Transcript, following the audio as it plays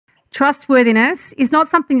Trustworthiness is not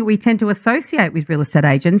something that we tend to associate with real estate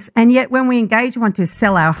agents, and yet when we engage one to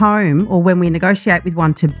sell our home or when we negotiate with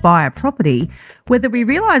one to buy a property, whether we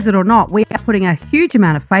realise it or not, we are putting a huge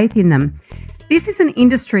amount of faith in them. This is an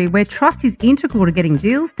industry where trust is integral to getting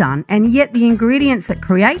deals done, and yet the ingredients that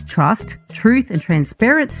create trust, truth and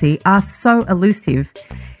transparency are so elusive.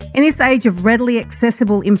 In this age of readily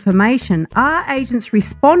accessible information, are agents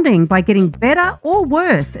responding by getting better or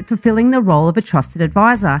worse at fulfilling the role of a trusted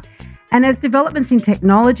advisor? And as developments in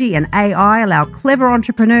technology and AI allow clever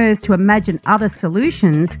entrepreneurs to imagine other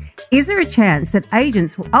solutions, is there a chance that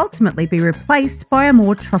agents will ultimately be replaced by a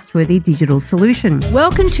more trustworthy digital solution?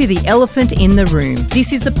 Welcome to The Elephant in the Room.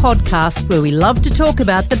 This is the podcast where we love to talk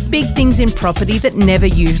about the big things in property that never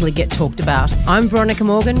usually get talked about. I'm Veronica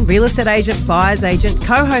Morgan, real estate agent, buyer's agent,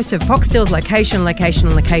 co-host of Foxtel's Location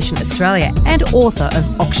Australia, and author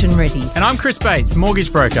of Auction Ready. And I'm Chris Bates,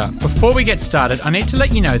 mortgage broker. Before we get started, I need to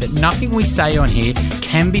let you know that nothing we say on here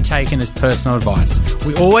can be taken as personal advice.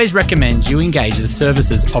 We always recommend you engage the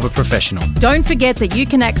services of a professional. Don't forget that you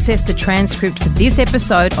can access the transcript for this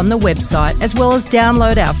episode on the website, as well as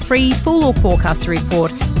download our free full or forecaster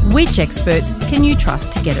report, Which Experts Can You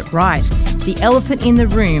Trust to Get It Right?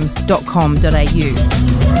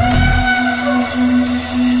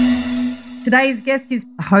 theelephantintheroom.com.au. Today's guest is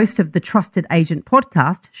host of the Trusted Agent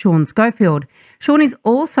podcast, Sean Scoffield. Sean is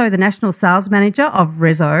also the National Sales Manager of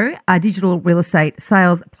Rezo, a digital real estate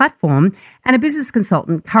sales platform, and a business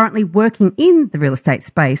consultant currently working in the real estate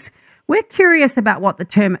space. We're curious about what the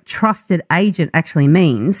term trusted agent actually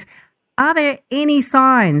means. Are there any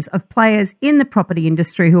signs of players in the property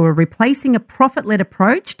industry who are replacing a profit-led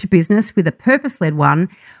approach to business with a purpose-led one?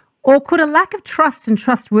 Or could a lack of trust and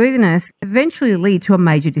trustworthiness eventually lead to a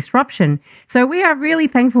major disruption? So we are really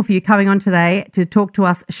thankful for you coming on today to talk to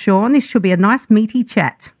us, Sean. This should be a nice, meaty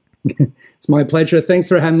chat. It's my pleasure. Thanks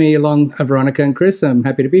for having me along, Veronica and Chris. I'm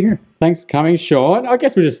happy to be here. Thanks for coming, Sean. I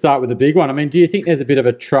guess we'll just start with the big one. I mean, do you think there's a bit of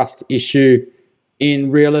a trust issue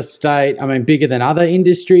in real estate? I mean, bigger than other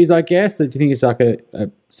industries, I guess? Or do you think it's like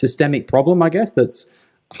a systemic problem, I guess, that's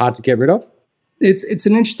hard to get rid of? It's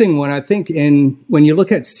an interesting one. I think when you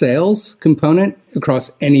look at sales component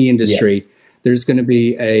across any industry, there's going to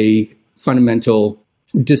be a fundamental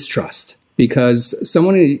distrust because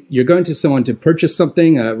you're going to someone to purchase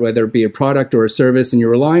something, whether it be a product or a service, and you're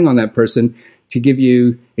relying on that person to give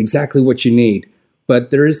you exactly what you need. But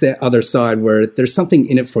there is that other side where there's something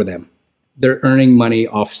in it for them. They're earning money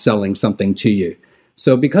off selling something to you.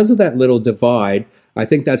 So because of that little divide, I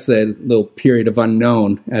think that's the little period of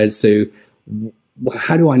unknown as to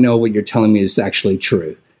how do I know what you're telling me is actually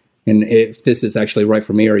true? And if this is actually right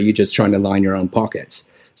for me, or are you just trying to line your own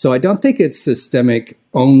pockets? So I don't think it's systemic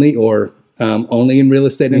only or only in real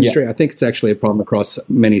estate industry. I think it's actually a problem across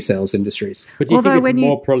many sales industries. But do you think it's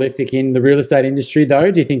more prolific in the real estate industry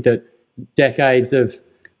though? Do you think that decades of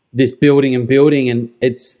this building and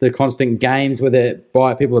it's the constant games where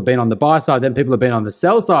people have been on the buy side, then people have been on the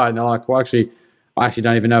sell side, and they're like, well, I actually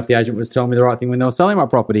don't even know if the agent was telling me the right thing when they were selling my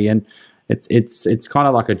property. And it's kind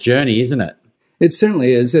of like a journey, isn't it? It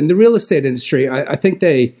certainly is. And the real estate industry, I think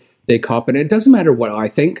they cop it. It doesn't matter what I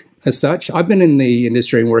think as such. I've been in the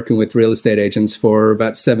industry and working with real estate agents for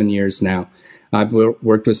about 7 years now. I've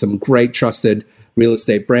worked with some great trusted real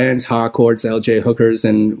estate brands, Harcourts, LJ Hookers,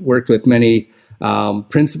 and worked with many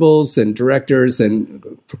principals and directors and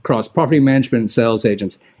across property management and sales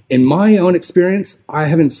agents. In my own experience, I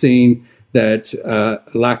haven't seen that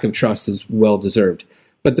lack of trust is well-deserved.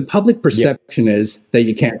 But the public perception is that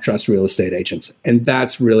you can't trust real estate agents. And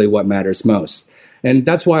that's really what matters most. And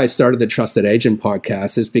that's why I started the Trusted Agent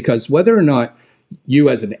podcast, is because whether or not you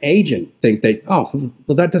as an agent think that, oh,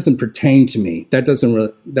 well, that doesn't pertain to me. That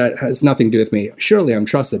has nothing to do with me. Surely I'm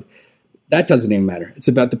trusted. That doesn't even matter. It's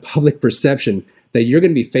about the public perception that you're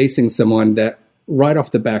going to be facing someone that right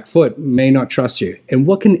off the back foot may not trust you. And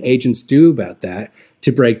what can agents do about that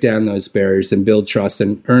to break down those barriers and build trust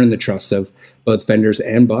and earn the trust of both vendors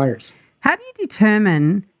and buyers? How do you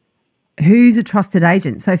determine who's a trusted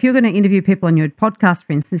agent? So if you're going to interview people on your podcast,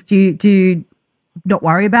 for instance, do you not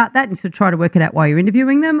worry about that and sort of try to work it out while you're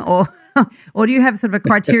interviewing them? Or do you have sort of a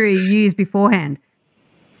criteria you use beforehand?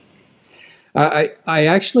 I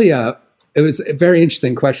actually, it was a very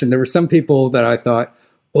interesting question. There were some people that I thought,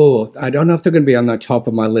 oh, I don't know if they're going to be on the top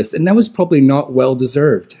of my list. And that was probably not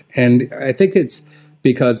well-deserved. And I think it's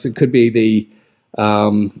because it could be the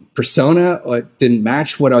persona or it didn't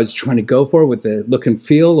match what I was trying to go for with the look and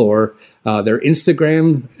feel, or their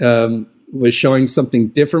Instagram was showing something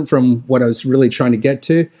different from what I was really trying to get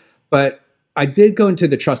to. But I did go into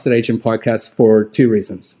the Trusted Agent podcast for two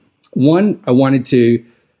reasons. One, I wanted to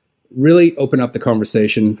really open up the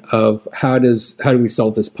conversation of how do we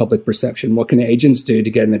solve this public perception? What can agents do to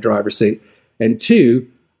get in the driver's seat? And two,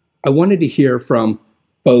 I wanted to hear from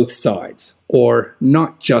both sides, or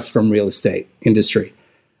not just from real estate industry.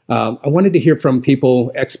 I wanted to hear from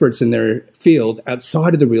people, experts in their field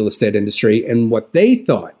outside of the real estate industry, and what they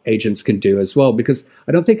thought agents can do as well. Because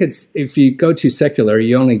I don't think if you go too secular,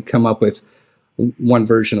 you only come up with one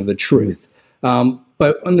version of the truth.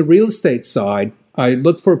 But on the real estate side, I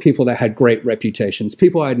looked for people that had great reputations,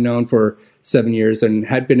 people I'd known for 7 years and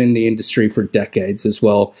had been in the industry for decades as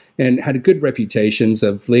well, and had good reputations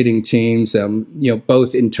of leading teams,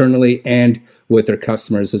 both internally and with their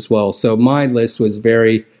customers as well. So my list was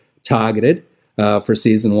very targeted for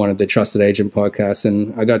season 1 of the Trusted Agent podcast,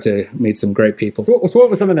 and I got to meet some great people. So what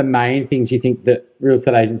were some of the main things you think that real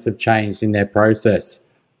estate agents have changed in their process,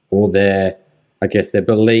 or their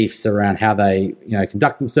beliefs around how they,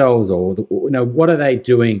 conduct themselves, or what are they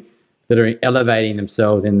doing that are elevating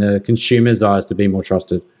themselves in the consumer's eyes to be more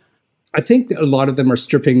trusted? I think a lot of them are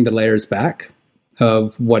stripping the layers back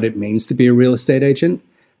of what it means to be a real estate agent.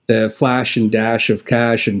 The flash and dash of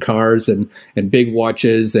cash and cars and big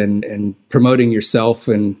watches and promoting yourself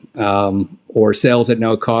and or sales at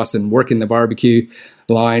no cost and working the barbecue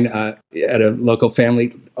line at a local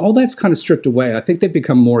family, all that's kind of stripped away. I think they've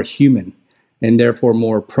become more human and therefore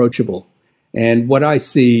more approachable. And what I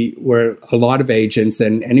see where a lot of agents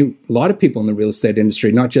and a lot of people in the real estate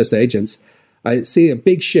industry, not just agents, I see a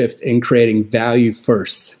big shift in creating value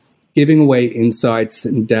first, giving away insights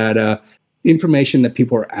and data, information that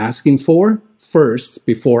people are asking for first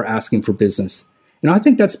before asking for business. And I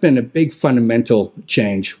think that's been a big fundamental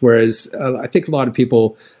change. Whereas I think a lot of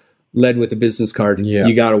people led with a business card. Yeah.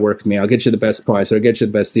 You got to work with me. I'll get you the best price, or I'll get you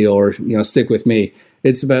the best deal, or stick with me.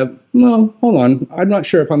 It's about, well, hold on. I'm not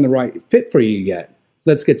sure if I'm the right fit for you yet.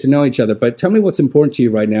 Let's get to know each other. But tell me what's important to you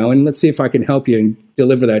right now, and let's see if I can help you and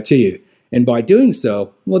deliver that to you. And by doing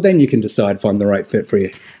so, well, then you can decide if I'm the right fit for you.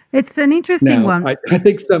 It's an interesting one. I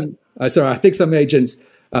think some agents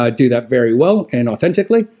do that very well and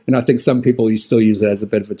authentically, and I think some people still use it as a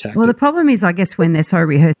bit of a tactic. Well, the problem is, I guess, when they're so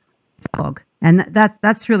rehearsed, and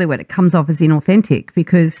that's really when it comes off as inauthentic,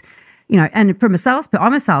 because and from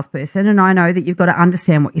I'm a salesperson, and I know that you've got to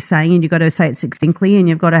understand what you're saying, and you've got to say it succinctly, and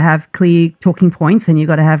you've got to have clear talking points, and you've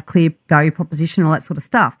got to have clear value proposition, all that sort of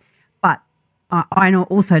stuff. But I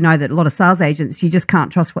also know that a lot of sales agents, you just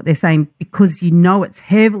can't trust what they're saying, because it's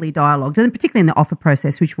heavily dialogued, and particularly in the offer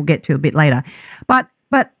process, which we'll get to a bit later. But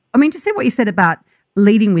I mean, just see what you said about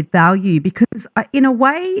leading with value, because in a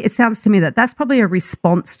way, it sounds to me that that's probably a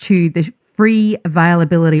response to the free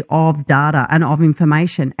availability of data and of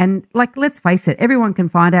information. And let's face it, everyone can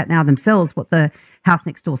find out now themselves what the house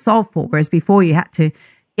next door sold for, whereas before the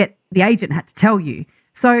agent had to tell you.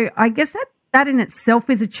 So I guess that in itself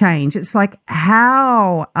is a change. It's like,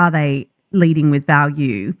 how are they leading with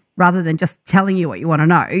value rather than just telling you what you want to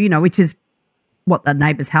know, which is what the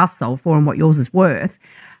neighbour's house sold for and what yours is worth.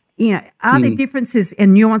 Are there differences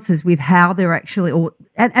and nuances with how they're actually,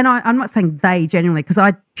 I'm not saying they genuinely, because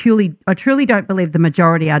I truly don't believe the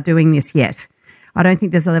majority are doing this yet. I don't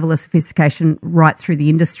think there's a level of sophistication right through the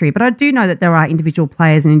industry, but I do know that there are individual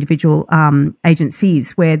players and individual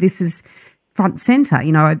agencies where this is front centre.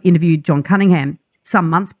 I interviewed John Cunningham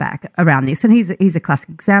some months back around this, and he's a classic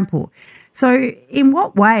example. So in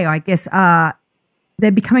what way, I guess, are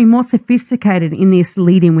they becoming more sophisticated in this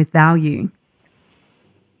leading with value?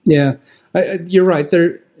 Yeah, you're right.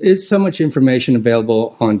 There is so much information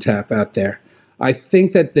available on tap out there. I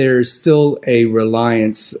think that there's still a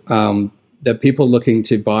reliance that people looking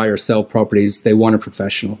to buy or sell properties, they want a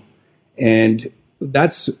professional. And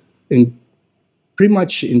that's pretty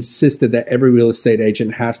much insisted that every real estate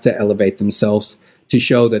agent has to elevate themselves to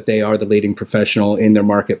show that they are the leading professional in their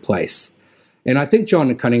marketplace. And I think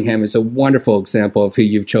John Cunningham is a wonderful example of who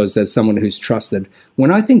you've chosen as someone who's trusted.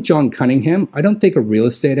 When I think John Cunningham, I don't think a real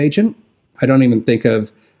estate agent. I don't even think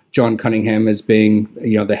of John Cunningham as being,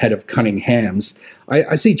 the head of Cunningham's.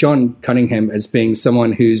 I see John Cunningham as being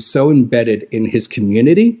someone who's so embedded in his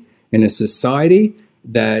community, in his society,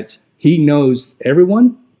 that he knows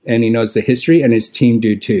everyone and he knows the history, and his team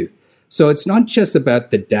do too. So it's not just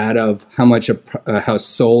about the data of how much a house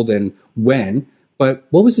sold and when, but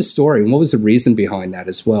what was the story and what was the reason behind that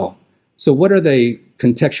as well? So what are the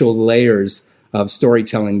contextual layers of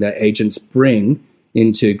storytelling that agents bring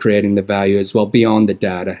into creating the value as well beyond the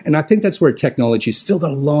data? And I think that's where technology's still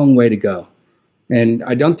got a long way to go. And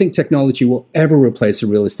I don't think technology will ever replace a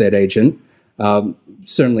real estate agent,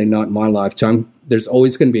 certainly not in my lifetime. There's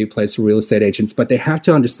always going to be a place for real estate agents, but they have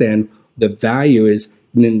to understand the value is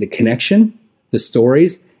in the connection, the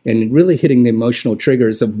stories, and really hitting the emotional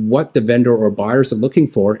triggers of what the vendor or buyers are looking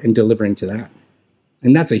for and delivering to that.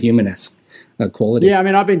 And that's a human-esque quality. Yeah, I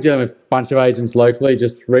mean, I've been dealing with a bunch of agents locally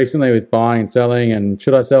just recently with buying and selling, and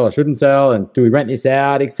should I sell or shouldn't sell, and do we rent this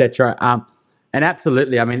out, etc. And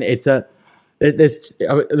absolutely, I mean, they've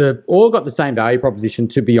all got the same value proposition,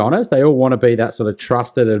 to be honest. They all want to be that sort of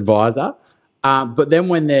trusted advisor. But then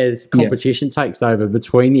when there's competition takes over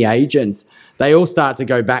between the agents, they all start to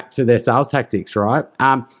go back to their sales tactics, right?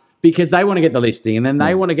 Because they want to get the listing, and then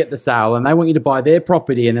they want to get the sale, and they want you to buy their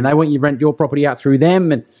property, and then they want you to rent your property out through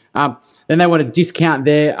them, and then they want to discount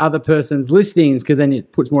their other person's listings because then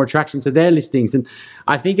it puts more attraction to their listings. And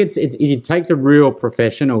I think it takes a real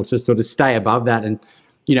professional to sort of stay above that and,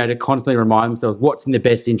 you know, to constantly remind themselves what's in the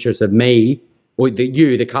best interest of me or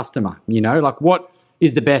the customer, you know, like what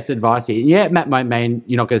is the best advice here. Yeah, that might mean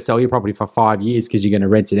you're not going to sell your property for 5 years because you're going to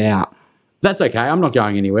rent it out. That's okay. I'm not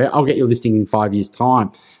going anywhere. I'll get your listing in 5 years'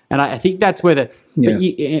 time. And I think that's where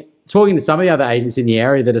talking to some of the other agents in the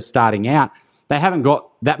area that are starting out, they haven't got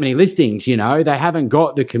that many listings, you know. They haven't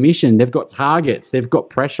got the commission. They've got targets. They've got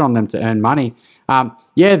pressure on them to earn money.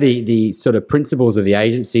 The sort of principals of the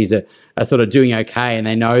agencies are sort of doing okay, and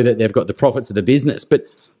they know that they've got the profits of the business. But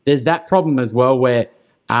there's that problem as well where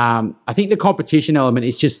I think the competition element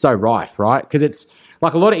is just so rife, right? Because it's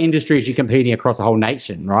like a lot of industries, you're competing across a whole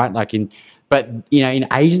nation, right? But in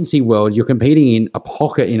agency world, you're competing in a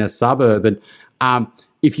pocket in a suburb, and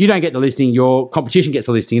if you don't get the listing, your competition gets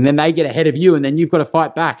the listing, and then they get ahead of you, and then you've got to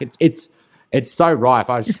fight back. It's so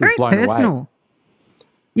rife. I was just blown away. Personal.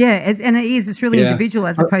 Yeah, and it is. It's really individual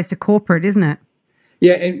as opposed to corporate, isn't it?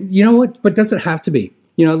 Yeah, and you know what? But does it have to be?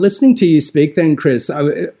 You know, listening to you speak then, Chris,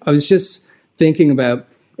 I was just thinking about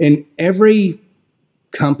in every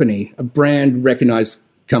company, a brand recognized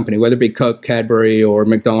company, whether it be Coke, Cadbury, or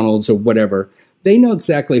McDonald's or whatever, they know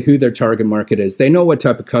exactly who their target market is. They know what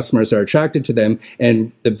type of customers are attracted to them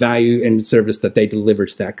and the value and service that they deliver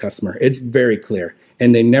to that customer. It's very clear,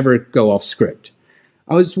 and they never go off script.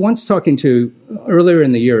 I was once earlier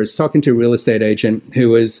in the year, talking to a real estate agent who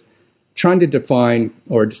was trying to define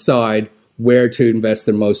or decide where to invest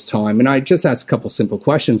their most time. And I just asked a couple simple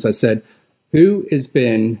questions. I said, who has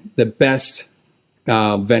been the best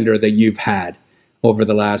vendor that you've had over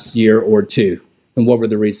the last year or two? And what were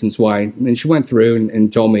the reasons why? And she went through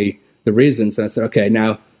and told me the reasons. And I said, okay,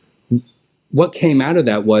 now what came out of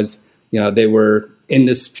that was, they were in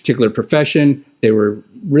this particular profession. They were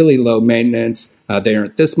really low maintenance. They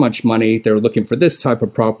earned this much money. They were looking for this type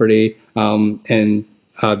of property. And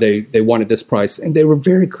they wanted this price. And they were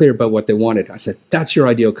very clear about what they wanted. I said, that's your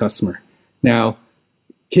ideal customer. Now,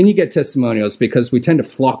 can you get testimonials? Because we tend to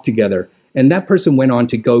flock together. And that person went on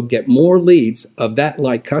to go get more leads of that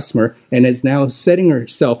like customer and is now setting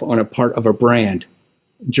herself on a part of a brand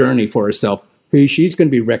journey for herself, who she's going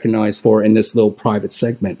to be recognized for in this little private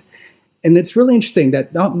segment. And it's really interesting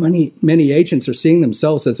that not many agents are seeing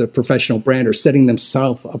themselves as a professional brand or setting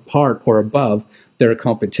themselves apart or above their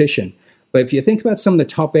competition. But if you think about some of the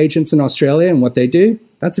top agents in Australia and what they do,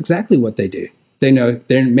 that's exactly what they do. They know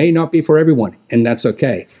they may not be for everyone, and that's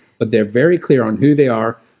okay. But they're very clear on who they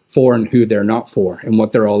are for and who they're not for and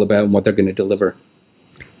what they're all about and what they're going to deliver.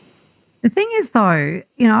 The thing is, though,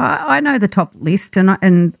 I know the top list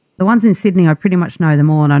and the ones in Sydney, I pretty much know them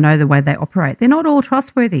all and I know the way they operate. They're not all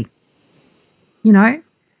trustworthy,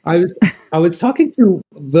 I was talking to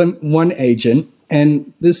one agent,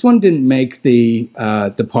 and this one didn't make the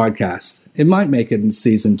podcast. It might make it in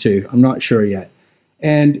season 2. I'm not sure yet.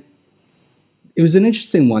 And it was an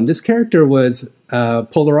interesting one. This character was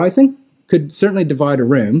polarizing. Could certainly divide a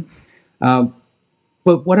room. But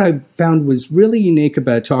what I found was really unique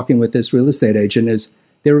about talking with this real estate agent is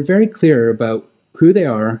they were very clear about who they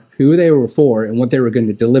are, who they were for, and what they were going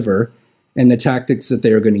to deliver, and the tactics that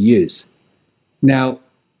they were going to use. Now,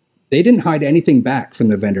 they didn't hide anything back from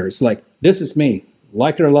the vendors. Like, this is me,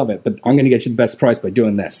 like it or love it, but I'm going to get you the best price by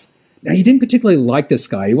doing this. Now, you didn't particularly like this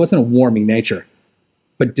guy. He wasn't a warming nature.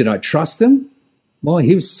 But did I trust him? Well,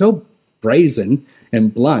 he was so brazen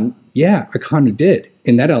and blunt. Yeah, I kind of did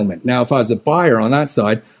in that element. Now, if I was a buyer on that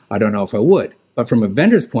side, I don't know if I would. But from a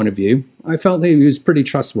vendor's point of view, I felt he was pretty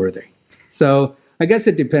trustworthy. So I guess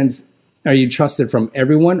it depends. Are you trusted from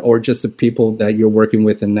everyone or just the people that you're working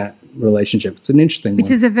with in that relationship? It's an interesting one.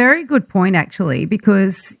 Which is a very good point, actually,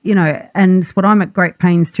 because, and what I'm at great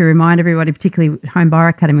pains to remind everybody, particularly Home Buyer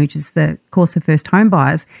Academy, which is the course for first home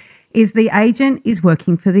buyers, is the agent is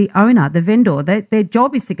working for the owner, the vendor. Their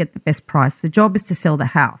job is to get the best price. The job is to sell the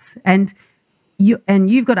house. And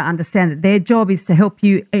you've got to understand that their job is to help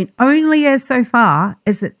you only as so far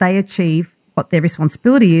as that they achieve what their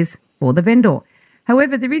responsibility is for the vendor.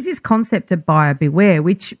 However, there is this concept of buyer beware,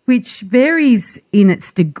 which varies in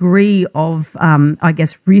its degree of,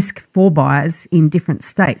 risk for buyers in different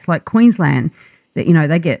states. Like Queensland, that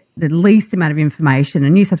they get the least amount of information,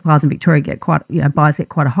 and New South Wales and Victoria buyers get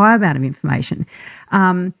quite a high amount of information.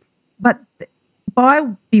 But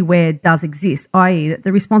buyer beware does exist, i.e., that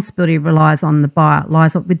the responsibility lies with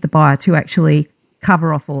the buyer to actually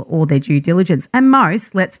cover off all their due diligence. And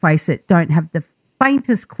most, let's face it, don't have the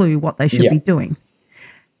faintest clue what they should be doing.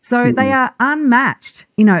 So they are unmatched,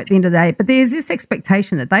 at the end of the day. But there's this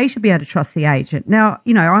expectation that they should be able to trust the agent. Now,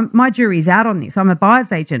 my jury's out on this. I'm a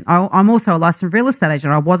buyer's agent. I'm also a licensed real estate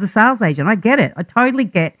agent. I was a sales agent. I get it. I totally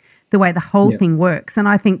get the way the whole thing works. And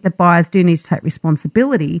I think that buyers do need to take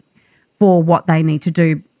responsibility for what they need to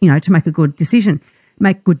do, to make good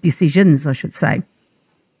decisions, I should say.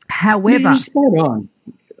 However, you're spot on.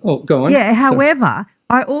 Oh, go on. Yeah. However,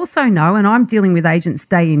 I also know, and I'm dealing with agents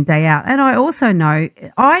day in, day out, and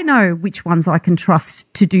I know which ones I can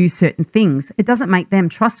trust to do certain things. It doesn't make them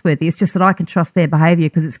trustworthy. It's just that I can trust their behaviour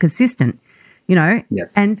because it's consistent,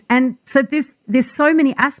 Yes. And so there's so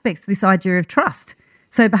many aspects to this idea of trust.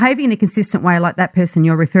 So behaving in a consistent way, like that person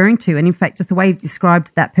you're referring to, and in fact, just the way you've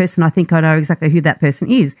described that person, I think I know exactly who that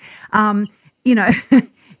person is.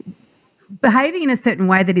 Behaving in a certain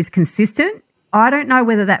way that is consistent, I don't know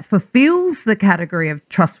whether that fulfills the category of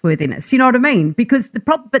trustworthiness. You know what I mean? Because the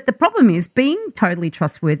problem is being totally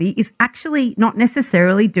trustworthy is actually not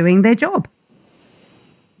necessarily doing their job.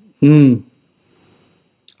 I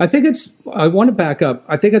want to back up.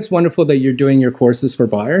 I think it's wonderful that you're doing your courses for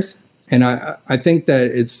buyers. And I think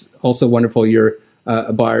that it's also wonderful you're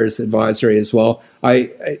a buyer's advisory as well.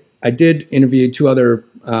 I did interview 2 other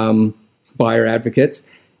buyer advocates,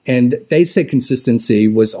 and they say consistency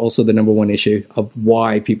was also the number one issue of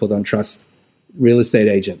why people don't trust real estate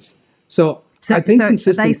agents. So I think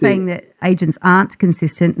consistency. Are they saying that agents aren't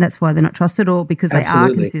consistent, and that's why they're not trusted, or because they are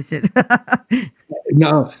consistent?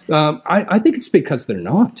 No, I think it's because they're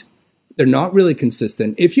not. They're not really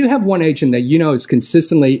consistent. If you have one agent that is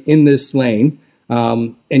consistently in this lane,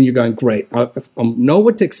 and you're going, great, I know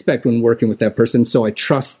what to expect when working with that person, so I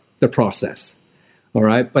trust the process. All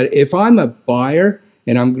right. But if I'm a buyer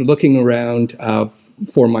and I'm looking around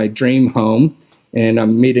for my dream home, and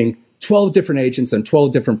I'm meeting 12 different agents on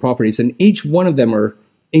 12 different properties, and each one of them are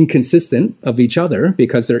inconsistent of each other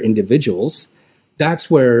because they're individuals,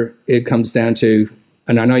 that's where it comes down to,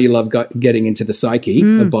 and I know you love getting into the psyche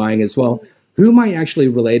of buying as well, who am I actually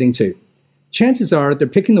relating to? Chances are they're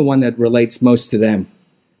picking the one that relates most to them.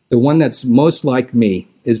 The one that's most like me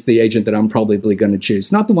is the agent that I'm probably going to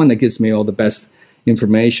choose, not the one that gives me all the best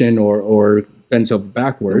information or bends over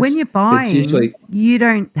backwards. When you're buying, it's usually, you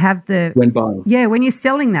don't have the... When buying. Yeah, when you're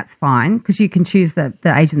selling, that's fine because you can choose the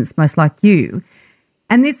agent that's most like you.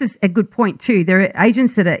 And this is a good point too. There are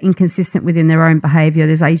agents that are inconsistent within their own behaviour.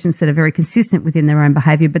 There's agents that are very consistent within their own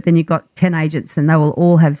behaviour, but then you've got 10 agents and they will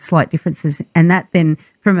all have slight differences. And that then,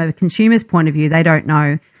 from a consumer's point of view, they don't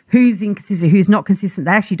know who's inconsistent, who's not consistent.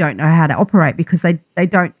 They actually don't know how to operate because they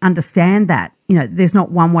don't understand that. There's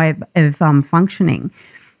not one way of functioning,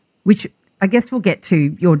 which I guess we'll get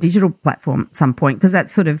to your digital platform at some point because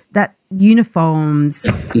that uniforms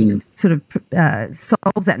sort of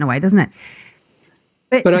solves that in a way, doesn't it?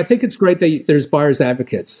 But I think it's great that there's buyers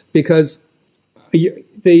advocates because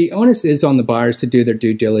the onus is on the buyers to do their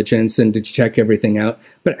due diligence and to check everything out.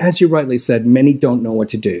 But as you rightly said, many don't know what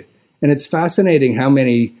to do. And it's fascinating how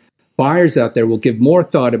many buyers out there will give more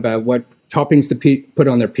thought about what toppings to put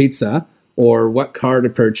on their pizza or what car to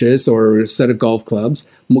purchase or a set of golf clubs.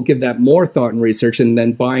 Will give that more thought and research and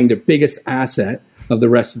then buying their biggest asset of the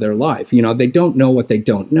rest of their life. They don't know what they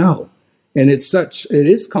don't know. And it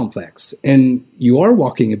is complex, and you are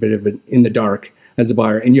walking a bit of it in the dark as a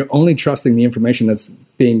buyer, and you're only trusting the information that's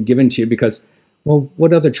being given to you because, well,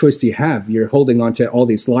 what other choice do you have? You're holding on to all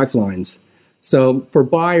these lifelines. So for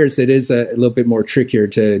buyers, it is a little bit more trickier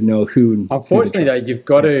to know who. Unfortunately, though, you've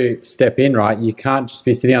got to step in, right? You can't just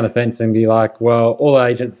be sitting on the fence and be like, well, all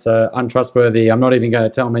agents are untrustworthy. I'm not even going to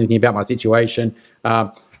tell them anything about my situation.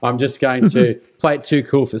 I'm just going to play it too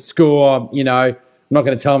cool for school. I'm not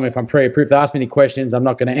going to tell them if I'm pre-approved. They ask me any questions, I'm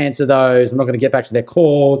not going to answer those. I'm not going to get back to their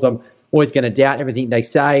calls. I'm always going to doubt everything they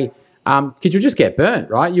say because you'll just get burnt,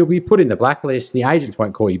 right? You'll be put in the blacklist. The agents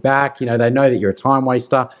won't call you back. They know that you're a time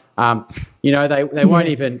waster. They won't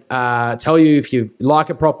even tell you if you like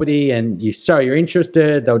a property and you show you're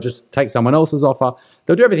interested. They'll just take someone else's offer.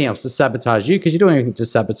 They'll do everything else to sabotage you because you're doing everything to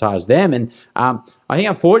sabotage them. And I think,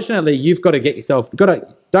 unfortunately, you've got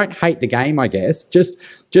to don't hate the game, I guess. Just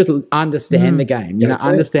understand the game. You know,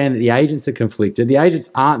 understand that the agents are conflicted. The agents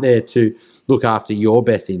aren't there to look after your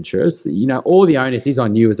best interests. You know, all the onus is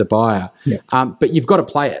on you as a buyer. Yeah. But you've got to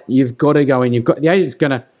play it. You've got to go in. The agent's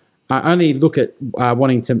going to only look at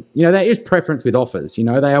wanting to, you know, there is preference with offers. You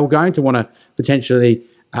know, they are going to want to potentially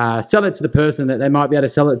sell it to the person that they might be able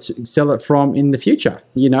to sell it from in the future.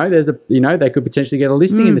 You know, they could potentially get a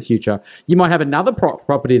listing in the future. You might have another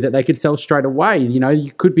property that they could sell straight away. You know,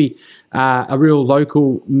 you could be a real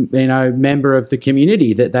local, you know, member of the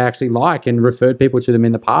community that they actually like and referred people to them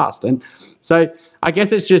in the past. And so I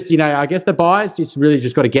guess it's just, you know, I guess the buyers just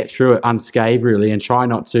got to get through it unscathed really and try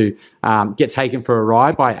not to get taken for a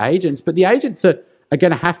ride by agents. But the agents are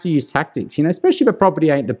going to have to use tactics, you know, especially if a property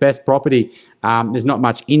ain't the best property. There's not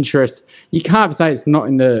much interest. You can't say it's not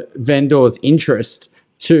in the vendor's interest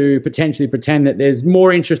to potentially pretend that there's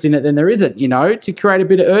more interest in it than there isn't, you know, to create a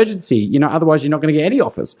bit of urgency. You know, otherwise you're not going to get any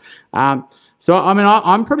offers. So, I mean,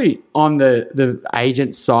 I'm pretty on the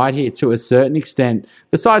agent side here to a certain extent,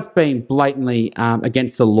 besides being blatantly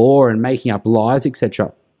against the law and making up lies,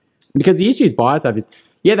 etc. Because the issues buyers have is,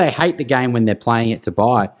 yeah, they hate the game when they're playing it to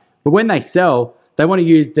buy, but when they sell, they want to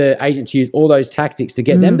use the agent to use all those tactics to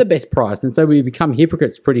get them the best price. And so we become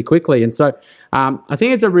hypocrites pretty quickly. And so I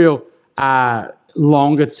think it's a real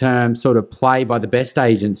longer term sort of play by the best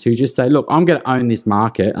agents who just say, look, I'm going to own this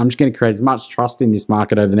market. I'm just going to create as much trust in this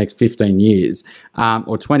market over the next 15 years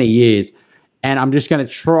or 20 years. And I'm just going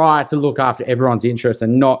to try to look after everyone's interests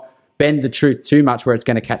and not bend the truth too much where it's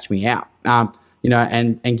going to catch me out. You know,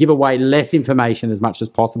 and give away less information as much as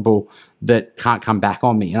possible that can't come back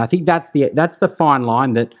on me. And I think that's the fine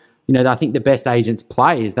line that, you know, I think the best agents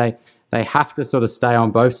play is they have to sort of stay on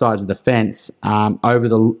both sides of the fence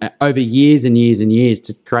over years and years and years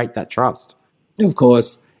to create that trust. Of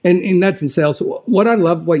course. And that's in sales. What I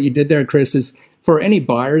love what you did there, Chris, is for any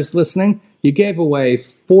buyers listening, you gave away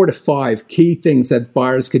 4 to 5 key things that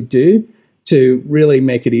buyers could do to really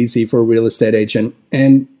make it easy for a real estate agent.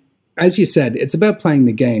 And as you said, it's about playing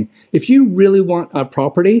the game. If you really want a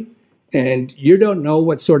property and you don't know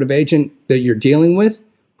what sort of agent that you're dealing with,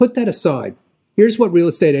 put that aside. Here's what real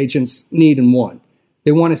estate agents need and want.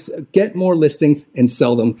 They want to get more listings and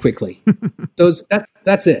sell them quickly.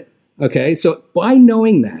 That's it. Okay. So by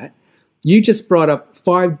knowing that, you just brought up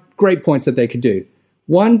 5 great points that they could do.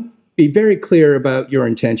 1, be very clear about your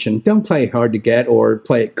intention. Don't play hard to get or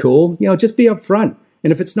play it cool. You know, just be upfront.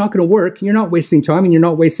 And if it's not going to work, you're not wasting time and you're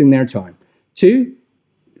not wasting their time. 2,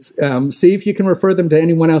 see if you can refer them to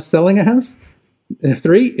anyone else selling a house.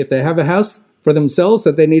 3, if they have a house for themselves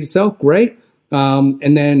that they need to sell, great.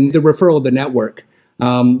 And then the referral of the network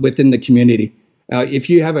within the community. If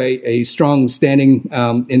you have a strong standing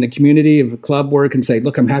in the community of a club work and say,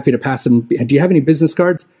 look, I'm happy to pass them. Do you have any business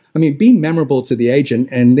cards? I mean, be memorable to the agent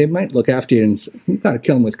and they might look after you and say, you've got to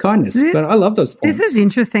kill them with kindness. But I love those points. This is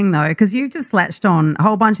interesting, though, because you've just latched on a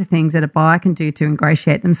whole bunch of things that a buyer can do to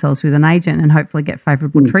ingratiate themselves with an agent and hopefully get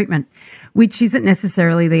favourable treatment, which isn't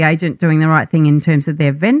necessarily the agent doing the right thing in terms of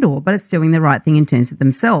their vendor, but it's doing the right thing in terms of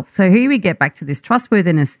themselves. So here we get back to this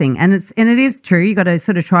trustworthiness thing. And it is true. You've got to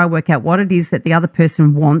sort of try and work out what it is that the other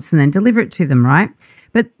person wants and then deliver it to them, right?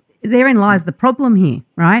 But therein lies the problem here,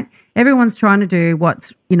 right? Everyone's trying to do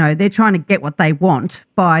they're trying to get what they want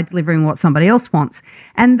by delivering what somebody else wants.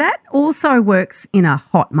 And that also works in a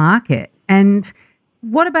hot market. And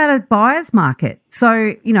what about a buyer's market?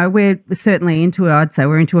 So, you know, we're certainly I'd say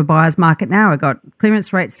we're into a buyer's market now. We've got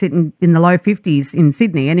clearance rates sitting in the low 50s in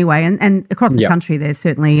Sydney anyway. And across the country, there's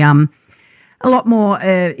certainly a lot more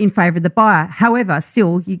in favour of the buyer. However,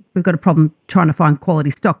 still, we've got a problem trying to find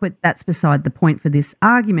quality stock, but that's beside the point for this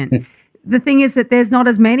argument. The thing is that there's not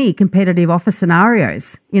as many competitive offer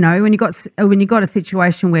scenarios. You know, when you got a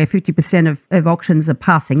situation where 50% of auctions are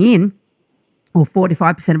passing in, or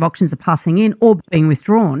 45% of auctions are passing in or being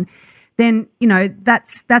withdrawn, then, you know,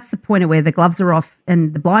 that's the point of where the gloves are off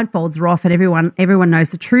and the blindfolds are off and everyone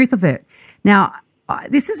knows the truth of it. Now,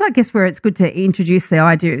 this is, I guess, where it's good to introduce the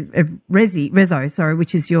idea of Rezo,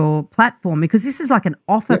 which is your platform, because this is like an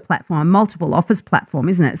offer platform, a multiple offers platform,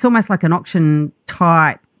 isn't it? It's almost like an auction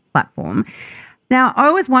type platform. Now, I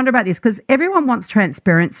always wonder about this because everyone wants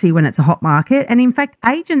transparency when it's a hot market. And in fact,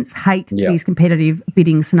 agents hate these competitive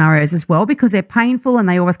bidding scenarios as well because they're painful and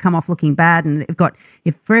they always come off looking bad. And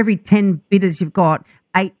if for every 10 bidders you've got,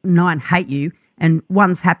 8, 9 hate you. And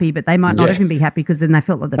one's happy, but they might not even be happy because then they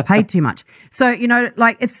felt like they paid too much. So, you know,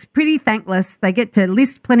 like it's pretty thankless. They get to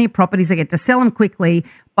list plenty of properties. They get to sell them quickly,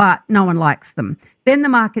 but no one likes them. Then the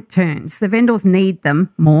market turns. The vendors need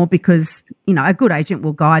them more because, you know, a good agent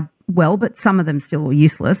will guide well, but some of them still are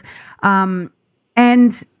useless. And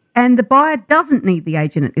And the buyer doesn't need the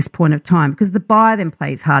agent at this point of time because the buyer then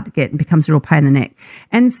plays hard to get and becomes a real pain in the neck.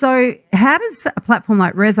 And so how does a platform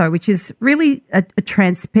like Rezo, which is really a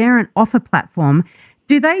transparent offer platform,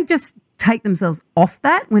 do they just take themselves off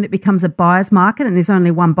that when it becomes a buyer's market and there's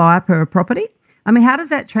only one buyer per property? I mean, how does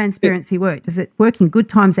that transparency work? Does it work in good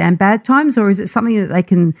times and bad times, or is it something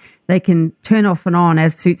that they can turn off and on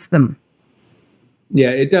as suits them? Yeah,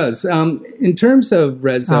 it does. In terms of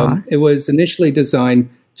Rezo, it was initially designed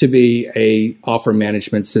to be a offer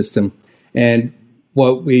management system. And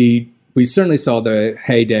what we certainly saw the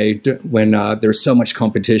heyday when there's so much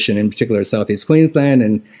competition, in particular Southeast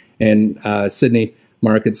Queensland and Sydney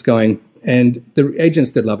markets going. And the agents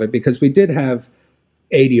did love it because we did have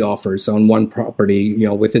 80 offers on one property,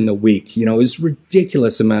 within the week. It was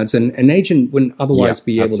ridiculous amounts. And an agent wouldn't otherwise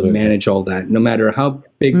be able to manage all that, no matter how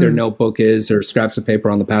big their notebook is or scraps of paper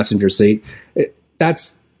on the passenger seat.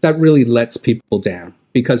 That really lets people down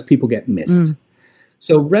because people get missed.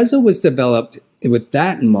 So Rezo was developed with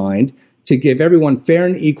that in mind to give everyone fair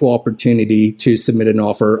and equal opportunity to submit an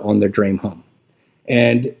offer on their dream home.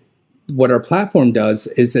 And what our platform does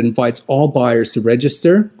is it invites all buyers to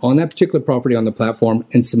register on that particular property on the platform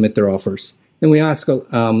and submit their offers. And we ask,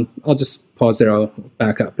 I'll just pause there, I'll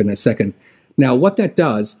back up in a second. Now, what that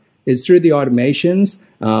does is through the automations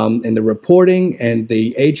and the reporting and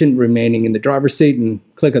the agent remaining in the driver's seat and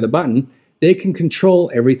click of the button, they can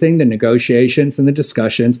control everything, the negotiations and the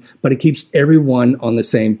discussions, but it keeps everyone on the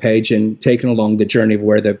same page and taken along the journey of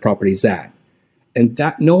where the property's at. And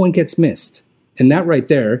that no one gets missed. And that right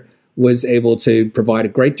there was able to provide a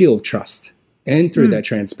great deal of trust. And through that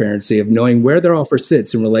transparency of knowing where their offer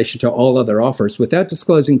sits in relation to all other offers without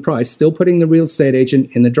disclosing price, still putting the real estate agent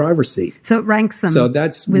in the driver's seat. So it ranks them. So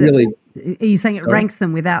that's really... Are you saying it ranks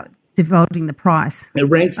them without divulging the price? It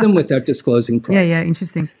ranks them without disclosing price. Yeah,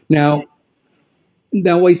 interesting. Now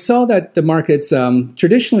we saw that the markets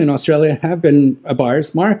traditionally in Australia have been a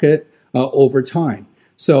buyer's market over time.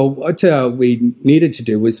 So what we needed to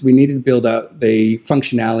do was we needed to build out the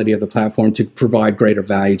functionality of the platform to provide greater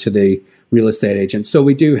value to the real estate agent. So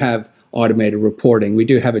we do have automated reporting. We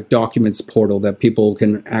do have a documents portal that people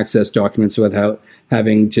can access documents without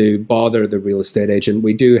having to bother the real estate agent.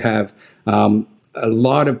 We do have a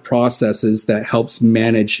lot of processes that helps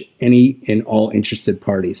manage any and all interested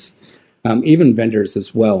parties, even vendors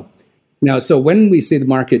as well. Now, so when we see the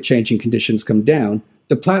market changing conditions come down,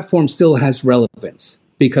 the platform still has relevance,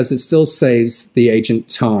 because it still saves the agent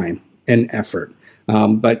time and effort,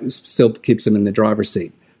 but still keeps them in the driver's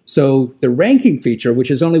seat. So the ranking feature,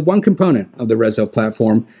 which is only one component of the Rezo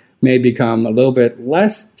platform, may become a little bit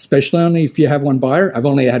less, especially only if you have one buyer. I've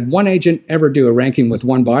only had one agent ever do a ranking with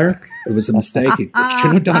one buyer. It was a mistake. He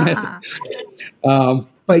shouldn't have done it.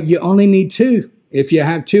 But you only need two. If you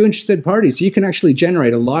have two interested parties, you can actually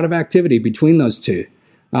generate a lot of activity between those two.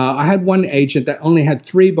 I had one agent that only had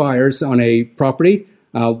 3 buyers on a property.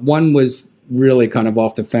 One was really kind of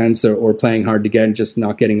off the fence or playing hard to get and just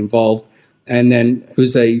not getting involved. And then it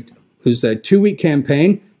was a 2-week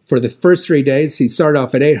campaign. For the first 3 days, he started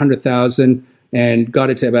off at 800,000 and got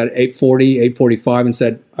it to about 840, 845 and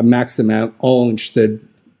said, I maxed them out, all interested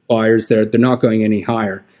buyers there. They're not going any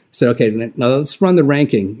higher. I said, okay, now let's run the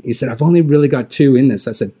ranking. He said, I've only really got 2 in this.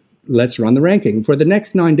 I said, let's run the ranking. For the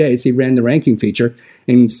next 9 days, he ran the ranking feature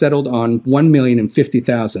and settled on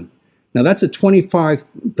 1,050,000. Now, that's a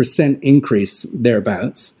 25% increase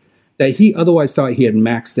thereabouts that he otherwise thought he had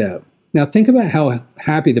maxed out. Now, think about how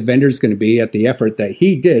happy the vendor is going to be at the effort that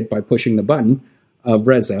he did by pushing the button of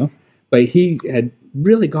Rezo, but he had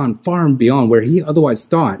really gone far and beyond where he otherwise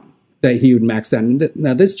thought that he would max out.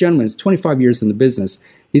 Now, this gentleman is 25 years in the business.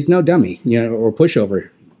 He's no dummy, or pushover.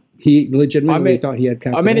 He legitimately thought he had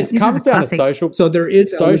capital. It comes down to social. So there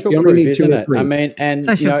is social proof, isn't it? And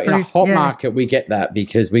social in a hot market, we get that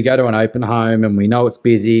because we go to an open home and we know it's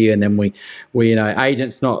busy, and then we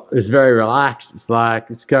agents it's very relaxed. It's like,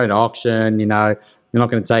 let's go to auction. You're not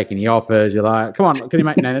going to take any offers. You're like, come on, can you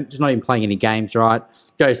make? No, just not even playing any games, right?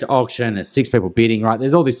 Goes to auction. There's 6 people bidding, right?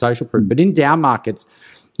 There's all this social proof, but in down markets,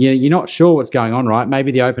 you're not sure what's going on, right?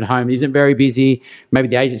 Maybe the open home isn't very busy. Maybe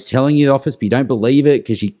the agent's telling you the office, but you don't believe it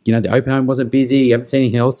because the open home wasn't busy. You haven't seen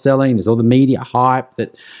anything else selling. There's all the media hype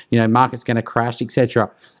that market's going to crash, etc.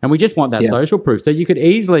 And we just want that social proof. So you could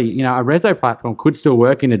easily, a Rezo platform could still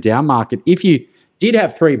work in a down market if you did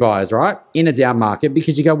have 3 buyers, right, in a down market,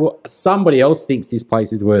 because you go, well, somebody else thinks this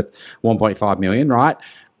place is worth 1.5 million, right?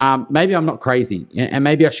 Maybe I'm not crazy, and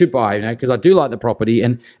maybe I should buy, because I do like the property,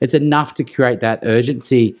 and it's enough to create that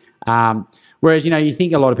urgency Whereas, you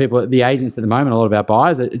think a lot of people, the agents at the moment, a lot of our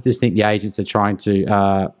buyers just think the agents are trying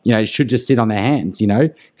to, should just sit on their hands,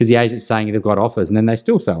 because the agent's saying they've got offers and then they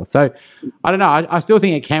still sell. So I don't know. I still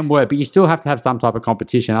think it can work, but you still have to have some type of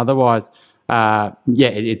competition. Otherwise,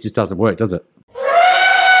 it just doesn't work, does it?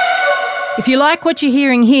 If you like what you're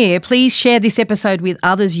hearing here, please share this episode with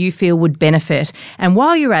others you feel would benefit. And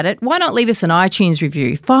while you're at it, why not leave us an iTunes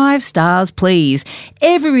review? 5 stars, please.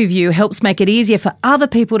 Every review helps make it easier for other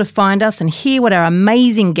people to find us and hear what our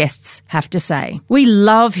amazing guests have to say. We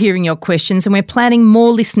love hearing your questions and we're planning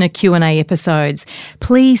more listener Q&A episodes.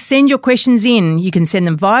 Please send your questions in. You can send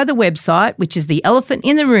them via the website, which is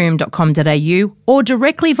theelephantintheroom.com.au, or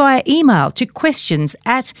directly via email to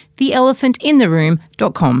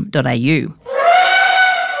questions@theelephantintheroom.com.au.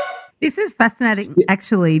 This is fascinating,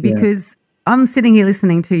 actually, because I'm sitting here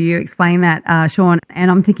listening to you explain that, Sean, and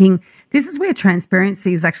I'm thinking this is where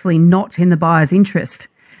transparency is actually not in the buyer's interest.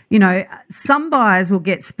 Some buyers will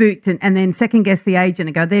get spooked and then second guess the agent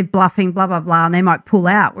and go, they're bluffing, blah, blah, blah, and they might pull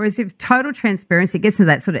out. Whereas if total transparency gets to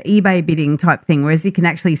that sort of eBay bidding type thing, whereas you can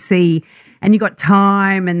actually see and you got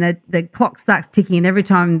time and the clock starts ticking, and every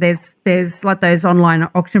time there's like those online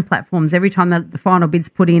auction platforms, every time the final bid's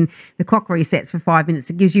put in, the clock resets for 5 minutes.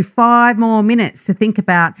 It gives you 5 more minutes to think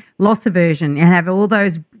about loss aversion and have all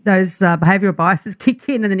those behavioural biases kick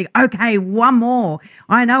in, and then you go, okay, one more.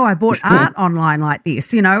 I know I bought art online like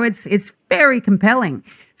this. It's very compelling.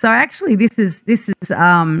 So actually this is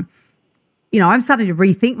I'm starting to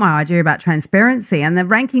rethink my idea about transparency and the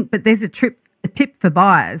ranking, but there's a tip for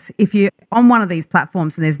buyers. If you're on one of these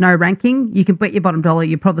platforms and there's no ranking, you can bet your bottom dollar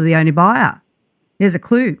you're probably the only buyer. There's a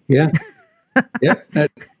clue. Yeah. Yeah,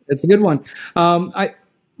 that's a good one.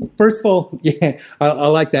 First of all, I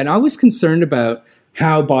like that. And I was concerned about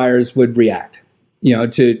how buyers would react,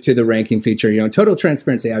 to the ranking feature. Total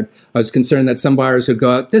transparency. I was concerned that some buyers would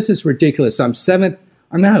go, this is ridiculous. I'm 7th.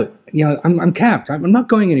 I'm out. I'm capped. I'm not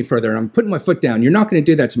going any further. I'm putting my foot down. You're not going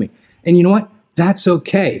to do that to me. And you know what? That's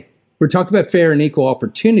okay. We're talking about fair and equal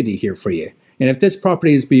opportunity here for you. And if this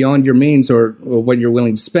property is beyond your means or what you're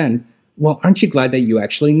willing to spend, well, aren't you glad that you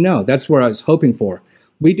actually know? That's what I was hoping for.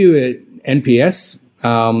 We do an NPS,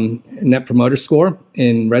 Net Promoter Score,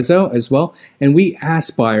 in Rezo as well. And we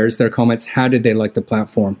ask buyers their comments, how did they like the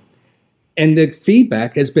platform? And the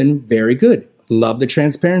feedback has been very good. Love the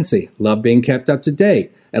transparency. Love being kept up to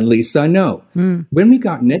date. At least I know. When we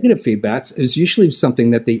got negative feedbacks, it was usually something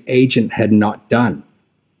that the agent had not done,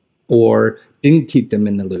 or didn't keep them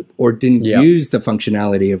in the loop, or didn't use the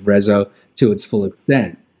functionality of Rezo to its full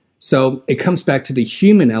extent. So it comes back to the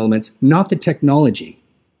human elements, not the technology.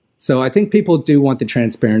 So I think people do want the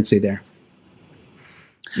transparency there.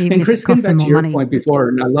 Even and Chris, getting back to your point before,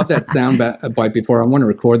 and I love that sound bite before, I want to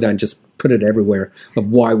record that and just put it everywhere of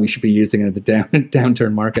why we should be using it in the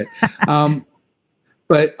downturn market.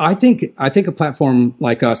 But I think a platform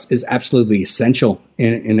like us is absolutely essential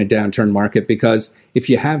in a downturn market, because if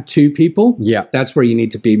you have 2 people, that's where you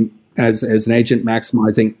need to be as an agent,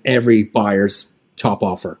 maximizing every buyer's top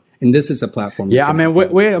offer. And this is a platform. Yeah, I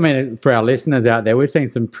mean, for our listeners out there, we've seen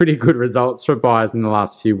some pretty good results for buyers in the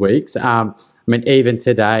last few weeks. Even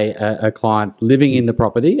today, a client's living in the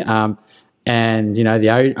property. And,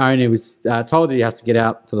 the owner was told that he has to get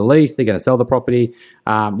out for the lease. They're going to sell the property.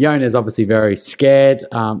 The owner is obviously very scared.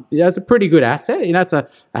 It's a pretty good asset. It's a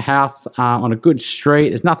house on a good street.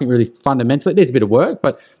 There's nothing really fundamental. It needs a bit of work,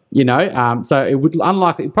 but, so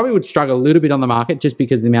it probably would struggle a little bit on the market just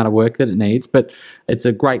because of the amount of work that it needs, but it's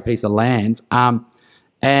a great piece of land.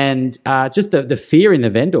 And just the fear in the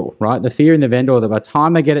vendor, right? The fear in the vendor that by the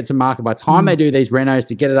time they get it to market, by the time they do these renos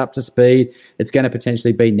to get it up to speed, it's going to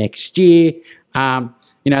potentially be next year.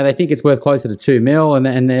 They think it's worth closer to 2 mil,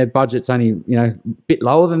 and their budget's only, a bit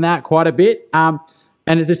lower than that, quite a bit.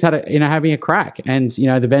 And it's just having a crack. And,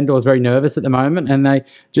 the vendor is very nervous at the moment, and they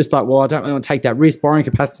just like, well, I don't really want to take that risk. Borrowing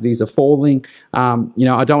capacities are falling. I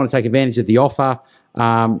don't want to take advantage of the offer.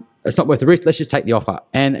 It's not worth the risk. Let's just take the offer.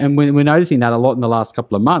 And we're noticing that a lot in the last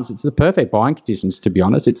couple of months. It's the perfect buying conditions, to be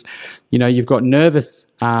honest. It's, you've got nervous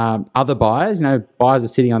other buyers. Buyers are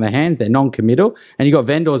sitting on their hands. They're non-committal. And you've got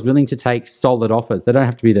vendors willing to take solid offers. They don't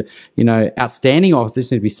have to be the, outstanding offers. They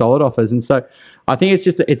just need to be solid offers. And so I think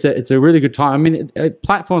it's a really good time. I mean,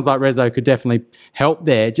 platforms like Rezo could definitely help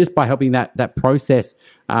there, just by helping that process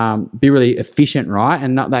be really efficient, right?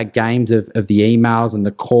 And not that games of the emails and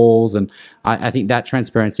the calls. And I think that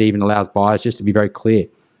transparency even allows buyers just to be very clear.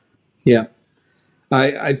 Yeah.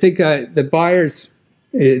 I think the buyers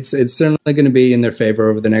It's certainly going to be in their favor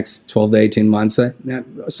over the next 12 to 18 months.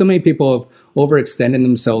 So many people have overextended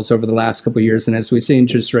themselves over the last couple of years, and as we see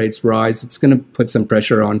interest rates rise, it's going to put some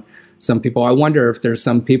pressure on some people. I wonder if there's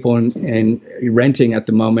some people in renting at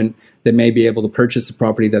the moment that may be able to purchase the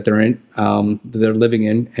property that they're in, that they're living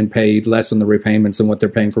in, and pay less on the repayments than what they're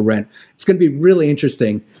paying for rent. It's going to be really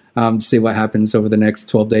interesting to see what happens over the next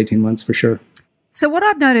 12 to 18 months for sure. So what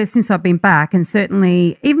I've noticed since I've been back, and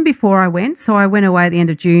certainly even before I went, so I went away at the end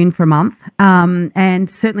of June for a month, and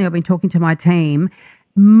certainly I've been talking to my team,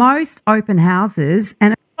 most open houses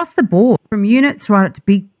and across the board, from units right up to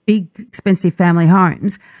big expensive family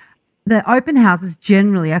homes, the open houses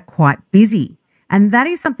generally are quite busy. And that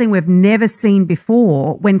is something we've never seen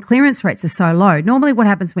before when clearance rates are so low. Normally what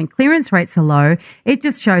happens when clearance rates are low, it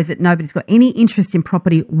just shows that nobody's got any interest in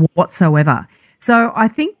property whatsoever. So I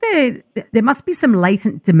think there must be some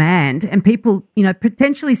latent demand and people,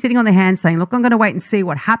 potentially sitting on their hands saying, look, I'm going to wait and see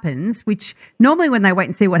what happens, which normally when they wait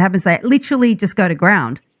and see what happens, they literally just go to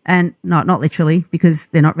ground. And not literally, because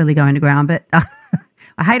they're not really going to ground, but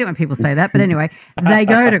I hate it when people say that. But anyway, they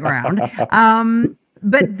go to ground.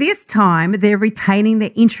 But this time they're retaining their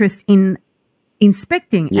interest in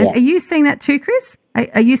inspecting. Yeah. Are you seeing that too, Chris?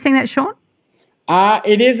 Are you seeing that, Sean?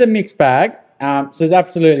 It is a mixed bag. So there's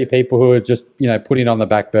absolutely people who are just, putting it on the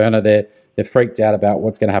back burner. They're freaked out about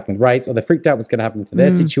what's going to happen with rates, or they're freaked out what's going to happen to their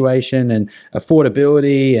situation and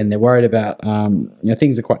affordability, and they're worried about,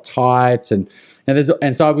 things are quite tight. And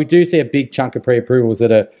so we do see a big chunk of pre-approvals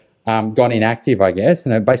that are gone inactive, I guess,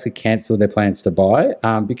 and have basically cancelled their plans to buy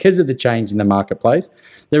because of the change in the marketplace.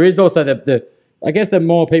 There is also the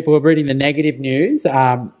more people who are reading the negative news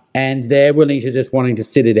and they're willing to just wanting to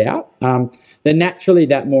sit it out. They're naturally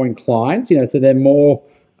that more inclined, so they're more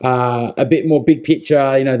a bit more big picture.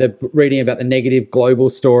 They're reading about the negative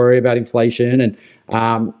global story about inflation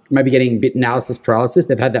and maybe getting a bit analysis paralysis.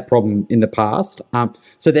 They've had that problem in the past.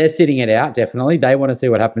 So they're sitting it out, definitely. They want to see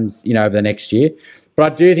what happens, over the next year.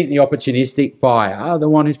 But I do think the opportunistic buyer, the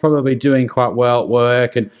one who's probably doing quite well at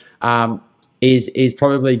work and is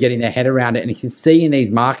probably getting their head around it, and you can see in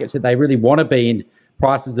these markets that they really want to be in.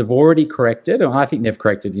 Prices have already corrected, and I think they've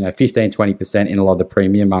corrected, 15, 20% in a lot of the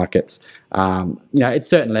premium markets. At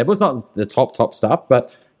certain levels, not the top stuff,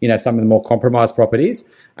 but, some of the more compromised properties.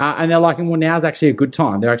 And they're like, well, now's actually a good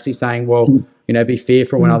time. They're actually saying, well, be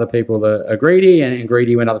fearful when other people are greedy and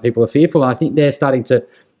greedy when other people are fearful. And I think they're starting to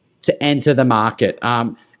enter the market.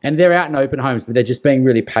 And they're out in open homes, but they're just being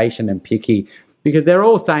really patient and picky because they're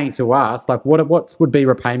all saying to us, like, what would be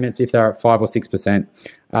repayments if they're at 5 or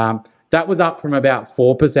 6%? That was up from about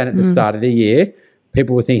 4% at the start of the year.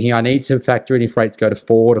 People were thinking, I need to factor in if rates go to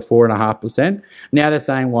 4 to 4.5%. Now they're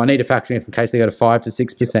saying, well, I need to factor in in case they go to 5 to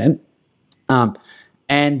 6%.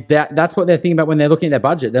 And that's what they're thinking about when they're looking at their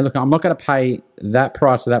budget. They're looking, I'm not going to pay that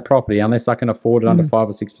price for that property unless I can afford it under 5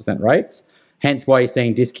 or 6% rates. Hence why you're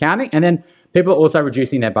seeing discounting. And then people are also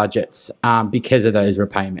reducing their budgets because of those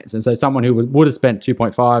repayments. And so someone who would have spent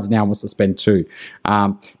 2.5 now wants to spend 2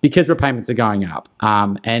 because repayments are going up.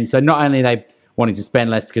 And so not only are they wanting to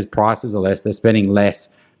spend less because prices are less, they're spending less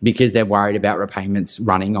because they're worried about repayments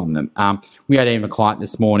running on them. We had even a client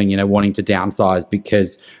this morning, wanting to downsize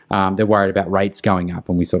because they're worried about rates going up,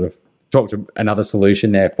 and we sort of talked to another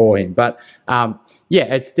solution there for him. But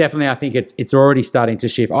it's definitely, I think it's already starting to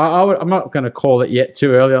shift. I'm not going to call it yet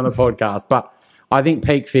too early on the podcast, but I think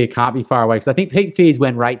peak fear can't be far away because I think peak fear is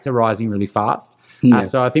when rates are rising really fast.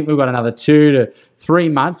 So I think we've got another 2 to 3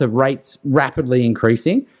 months of rates rapidly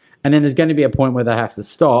increasing. And then there's going to be a point where they have to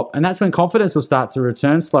stop. And that's when confidence will start to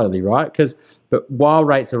return slowly, right? But while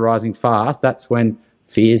rates are rising fast, that's when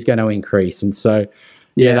fear is going to increase. And so,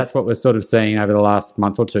 that's what we're sort of seeing over the last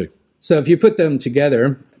month or two. So if you put them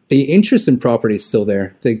together, the interest in property is still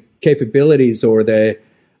there. The capabilities or the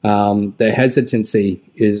hesitancy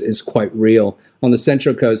is quite real. On the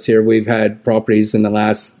Central Coast here, we've had properties in the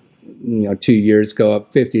last 2 years go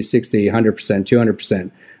up 50, 60, 100%,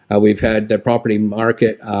 200%. We've had the property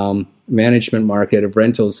market, management market of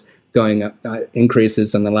rentals going up,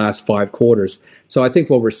 increases in the last 5 quarters. So I think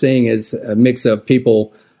what we're seeing is a mix of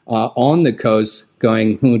people on the coast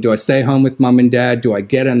going, do I stay home with mom and dad? Do I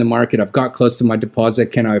get on the market? I've got close to my deposit.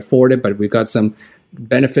 Can I afford it? But we've got some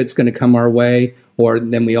benefits going to come our way. Or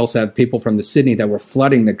then we also have people from the Sydney that were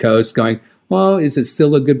flooding the coast going, well, is it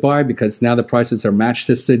still a good buy? Because now the prices are matched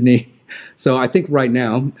to Sydney. So I think right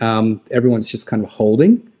now everyone's just kind of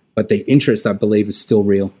holding, but the interest, I believe, is still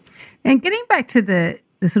real. And getting back to the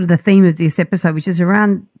sort of the theme of this episode, which is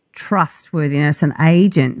around trustworthiness and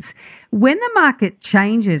agents. When the market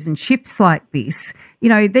changes and shifts like this,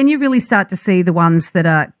 then you really start to see the ones that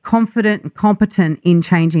are confident and competent in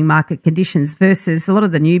changing market conditions versus a lot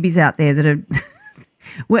of the newbies out there that are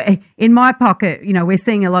in my pocket. We're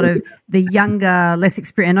seeing a lot of the younger, less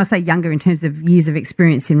experienced, and I say younger in terms of years of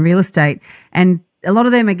experience in real estate, and a lot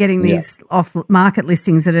of them are getting these off-market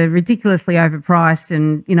listings that are ridiculously overpriced,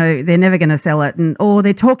 and they're never going to sell it, or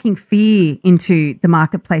they're talking fear into the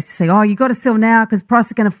marketplace to say, "Oh, you got to sell now because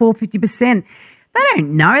prices are going to fall 50%." They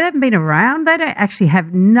don't know; they haven't been around. They don't actually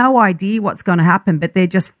have no idea what's going to happen, but they're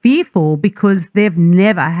just fearful because they've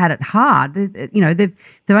never had it hard. They've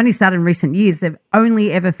only started in recent years. They've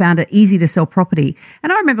only ever found it easy to sell property.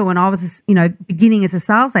 And I remember when I was beginning as a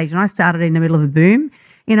sales agent, I started in the middle of a boom.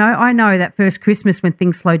 I know that first Christmas when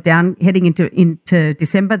things slowed down heading into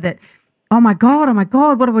December that, oh my God,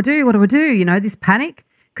 what do I do? What do I do? This panic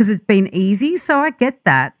because it's been easy. So I get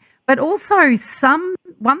that. But also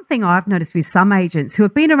one thing I've noticed with some agents who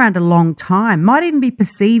have been around a long time might even be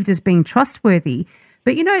perceived as being trustworthy.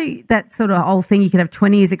 But that sort of old thing, you can have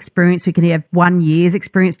 20 years experience, you can have 1 year's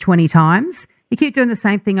experience 20 times. You keep doing the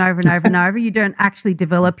same thing over and over and over. You don't actually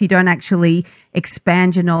develop. You don't actually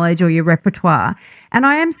expand your knowledge or your repertoire. And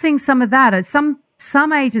I am seeing some of that.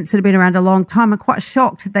 Some agents that have been around a long time are quite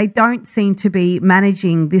shocked. They don't seem to be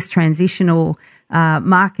managing this transitional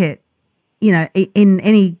market, in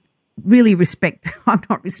any really respect. I'm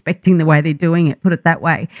not respecting the way they're doing it, put it that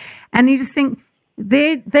way. And you just think,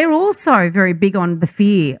 they're also very big on the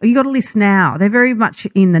fear. You got to list now. They're very much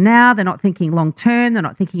in the now. They're not thinking long term. They're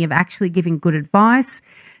not thinking of actually giving good advice.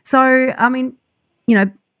 So, I mean,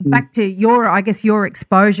 back to your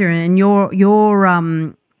exposure and your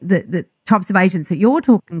the types of agents that you're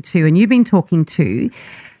talking to and you've been talking to.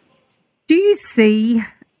 Do you see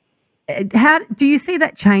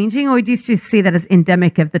that changing, or do you just see that as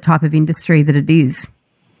endemic of the type of industry that it is?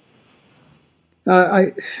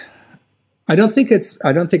 I don't think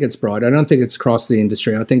it's broad. I don't think it's across the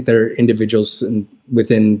industry. I think there are individuals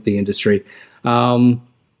within the industry.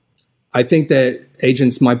 I think that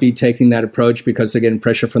agents might be taking that approach because they're getting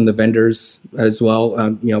pressure from the vendors as well,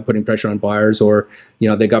 putting pressure on buyers, or,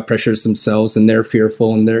 they got pressures themselves and they're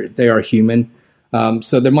fearful and they are human.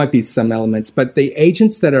 So there might be some elements, but the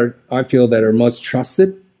agents that I feel that are most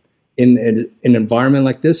trusted in an environment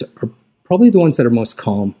like this are probably the ones that are most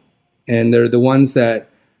calm. And they're the ones that,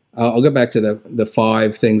 I'll go back to the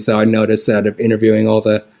 5 things that I noticed out of interviewing all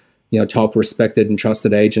the, top respected and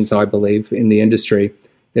trusted agents, I believe, in the industry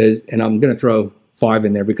and I'm going to throw 5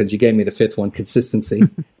 in there because you gave me the 5th one, consistency.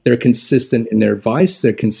 They're consistent in their advice.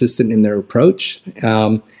 They're consistent in their approach.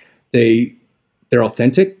 They're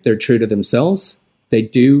authentic. They're true to themselves. They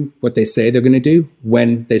do what they say they're going to do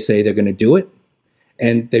when they say they're going to do it.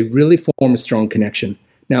 And they really form a strong connection.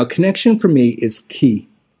 Now, connection for me is key.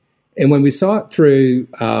 And when we saw it through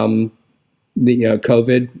the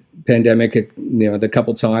COVID pandemic, the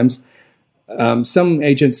couple times, some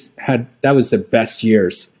agents that was the best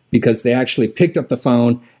years because they actually picked up the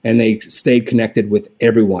phone and they stayed connected with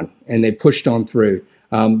everyone and they pushed on through.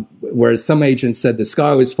 Whereas some agents said the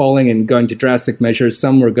sky was falling and going to drastic measures.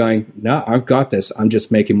 Some were going, no, I've got this. I'm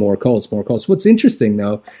just making more calls. What's interesting,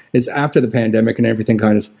 though, is after the pandemic and everything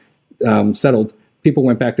kind of settled, people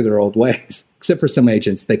went back to their old ways, except for some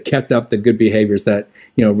agents. They kept up the good behaviors that,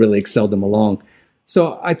 really excelled them along.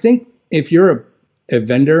 So I think if you're a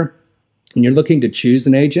vendor and you're looking to choose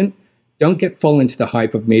an agent, don't fall into the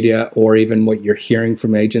hype of media or even what you're hearing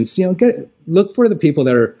from agents. Look for the people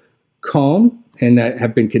that are calm and that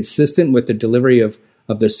have been consistent with the delivery of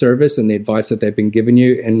the service and the advice that they've been giving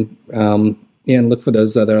you, and look for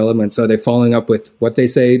those other elements. Are they following up with what they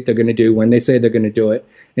say they're going to do when they say they're going to do it,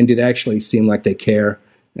 and do they actually seem like they care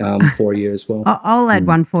for you as well? I'll add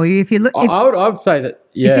one for you. If you look, I would say that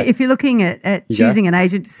if you're looking at choosing an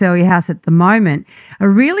agent to sell your house at the moment, a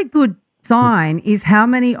really good sign is how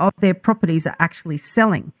many of their properties are actually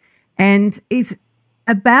selling, and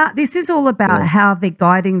this is all about how they're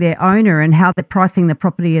guiding their owner and how they're pricing the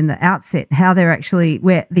property in the outset, how they're actually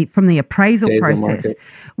from the appraisal process,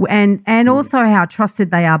 and also how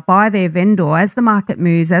trusted they are by their vendor as the market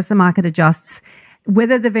moves, as the market adjusts,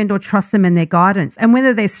 whether the vendor trusts them in their guidance and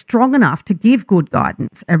whether they're strong enough to give good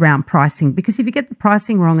guidance around pricing. Because if you get the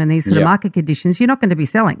pricing wrong in these sort of market conditions, you're not going to be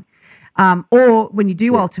selling. Or when you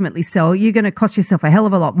do ultimately sell, you're going to cost yourself a hell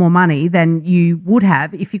of a lot more money than you would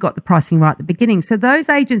have if you got the pricing right at the beginning. So those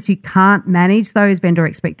agents who can't manage those vendor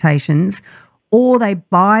expectations, or they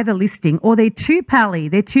buy the listing, or they're too pally,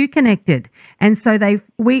 they're too connected. And so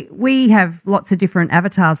we have lots of different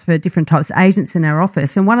avatars for different types of agents in our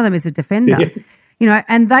office, and one of them is a defender.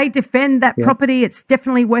 and they defend that property. It's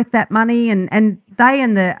definitely worth that money. And they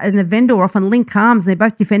and the vendor often link arms. They're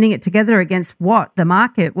both defending it together against what? The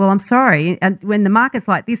market. Well, I'm sorry. And when the market's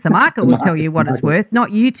like this, the market will tell you what it's worth,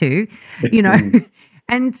 not you two,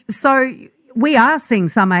 And so we are seeing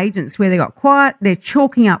some agents where they're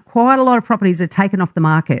chalking up quite a lot of properties that are taken off the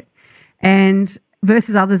market and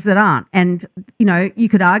versus others that aren't. And, you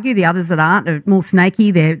could argue the others that aren't are more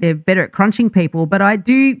snaky. They're better at crunching people. But I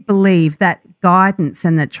do believe that guidance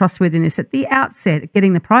and that trustworthiness at the outset,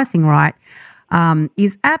 getting the pricing right,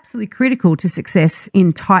 is absolutely critical to success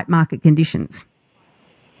in tight market conditions.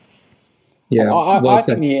 Yeah. I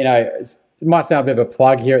think, it might sound a bit of a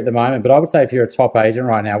plug here at the moment, but I would say if you're a top agent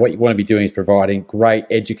right now, what you want to be doing is providing great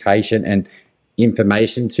education and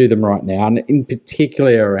information to them right now, and in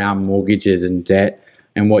particular around mortgages and debt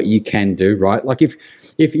and what you can do, right? Like if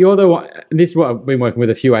you're the one, this is what I've been working with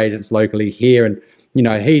a few agents locally here, and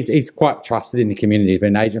he's quite trusted in the community. He's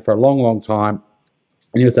been an agent for a long, long time,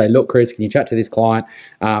 and he'll say, look, Chris, can you chat to this client?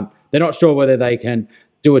 They're not sure whether they can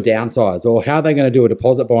do a downsize or how they're going to do a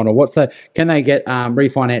deposit bond, or can they get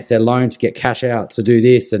refinance their loan to get cash out to do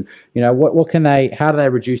this, and how do they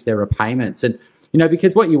reduce their repayments? And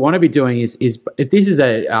because what you want to be doing is if this is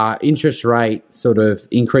a interest rate sort of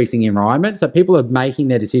increasing environment, so people are making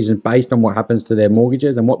their decisions based on what happens to their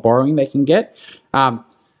mortgages and what borrowing they can get. And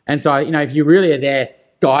so, if you really are there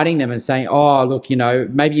guiding them and saying, oh, look,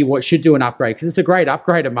 maybe you should do an upgrade, because it's a great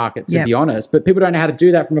upgrader market, to be honest, but people don't know how to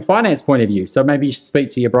do that from a finance point of view. So maybe you speak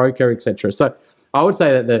to your broker, etc. So I would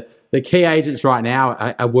say that the key agents right now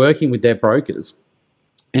are working with their brokers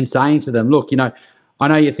and saying to them, look, I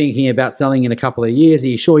know you're thinking about selling in a couple of years. Are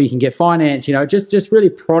you sure you can get finance? Just really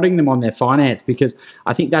prodding them on their finance, because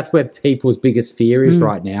I think that's where people's biggest fear is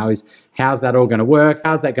right now, is how's that all going to work?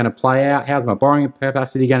 How's that going to play out? How's my borrowing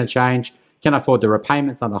capacity going to change? Can I afford the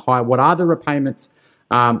repayments on the high? What are the repayments?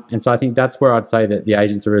 And so I think that's where I'd say that the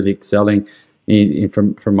agents are really excelling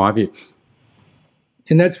from my view.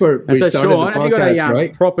 And that's where we started Sean, the podcast, have you got a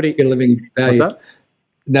right? property Living value. What's that?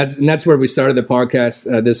 And that's where we started the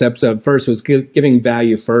podcast. This episode first was giving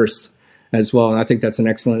value first as well. And I think that's an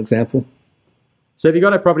excellent example. So have you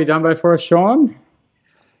got a property Dumbo for us, Sean?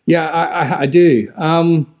 Yeah, I do.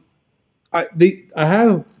 I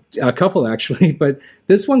have a couple actually, but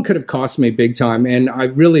this one could have cost me big time. And I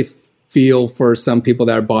really feel for some people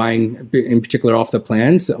that are buying, in particular, off the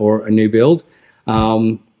plans or a new build,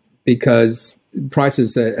 because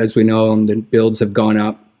prices, as we know, on the builds have gone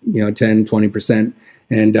up, 10, 20%.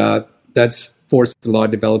 And that's forced a lot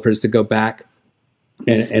of developers to go back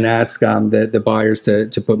and ask the buyers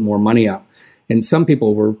to put more money up. And some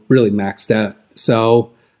people were really maxed out.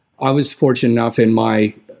 So I was fortunate enough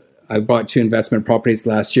I bought 2 investment properties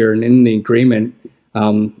last year, and in the agreement,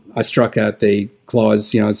 I struck out the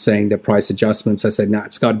clause, saying the price adjustments. I said, no,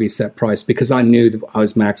 it's got to be set price, because I knew that I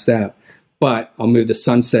was maxed out, but I'll move the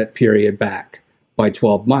sunset period back by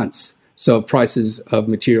 12 months. So if prices of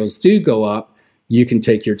materials do go up, you can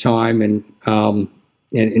take your time and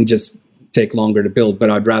just take longer to build, but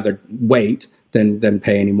I'd rather wait than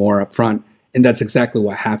pay any more up front. And that's exactly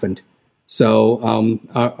what happened. So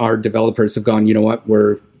our developers have gone, you know what,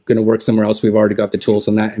 we're going to work somewhere else. We've already got the tools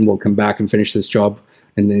on that, and we'll come back and finish this job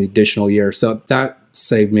in the additional year. So that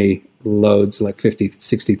saved me loads, like $50,000,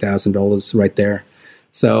 $60,000 right there.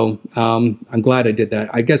 So I'm glad I did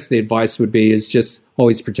that. I guess the advice would be is just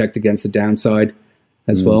always protect against the downside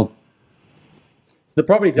as well. So the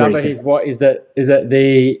property Dumbo is what is that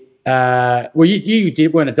the well, you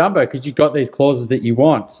did win a Dumbo because you got these clauses that you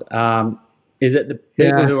want. Is it the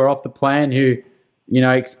people who are off the plan who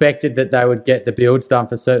expected that they would get the builds done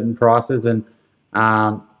for certain prices? And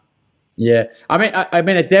I mean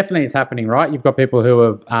it definitely is happening, right? You've got people who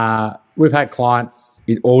have we've had clients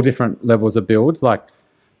in all different levels of builds, like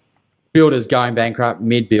builders going bankrupt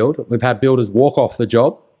mid-build. We've had builders walk off the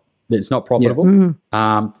job. It's not profitable.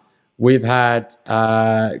 We've had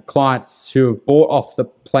clients who have bought off the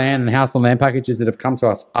plan and house and land packages that have come to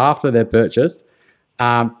us after they've purchased,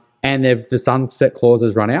 and the sunset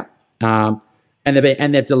clauses run out, and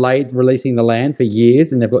they've delayed releasing the land for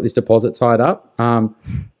years, and they've got this deposit tied up.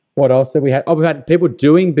 What else have we had? We've had people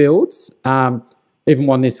doing builds, even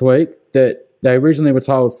one this week, that they originally were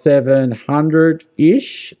told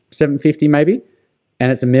 700-ish, 750 maybe,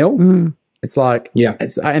 and it's $1 million. It's like,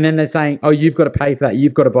 and then they're saying, oh, you've got to pay for that.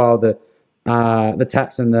 You've got to buy all the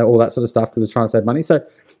tax and all that sort of stuff because they're trying to save money. So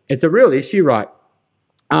it's a real issue, right?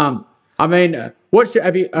 I mean,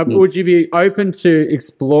 would you be open to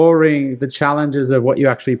exploring the challenges of what you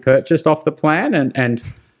actually purchased off the plan and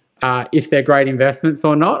if they're great investments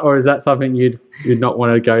or not, or is that something you'd not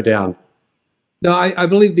want to go down? No, I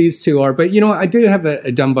believe these two are, but I did have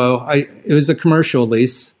a Dumbo. It was a commercial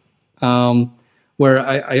lease where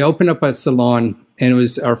I opened up a salon, and it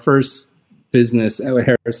was our first business, a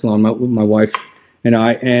hair salon, my wife and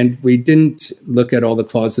I, and we didn't look at all the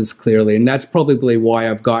clauses clearly, and that's probably why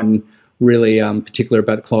I've gotten really particular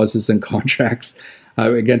about clauses and contracts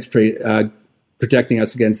against protecting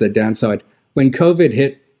us against the downside. When COVID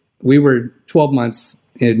hit, we were 12 months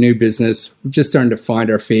in a new business, just starting to find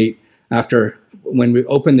our feet. After when we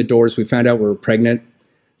opened the doors, we found out we were pregnant.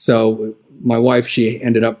 So my wife, she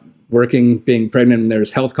ended up being pregnant, and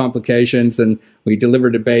there's health complications, and we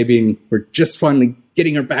delivered a baby, and we're just finally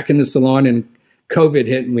getting her back in the salon, and COVID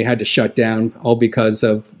hit, and we had to shut down, all because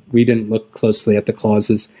of we didn't look closely at the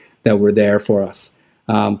clauses that were there for us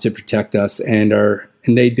to protect us, and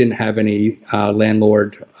they didn't have any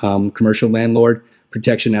commercial landlord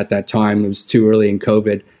protection at that time. It was too early in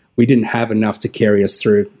COVID. We didn't have enough to carry us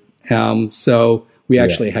through. So we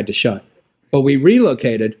actually had to shut. But we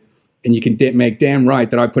relocated, and you can make damn right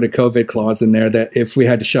that I put a COVID clause in there that if we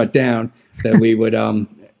had to shut down, that we would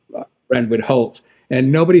rent would halt.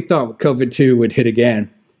 And nobody thought COVID-2 would hit again,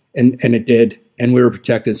 and it did. And we were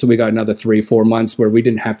protected, so we got another 3-4 months where we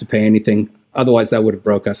didn't have to pay anything. Otherwise, that would have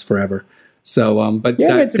broke us forever. So, but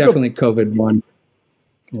that's definitely COVID-1.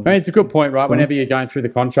 I mean, it's a good point, right? Whenever you're going through the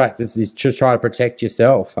contract, is to try to protect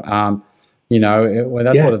yourself.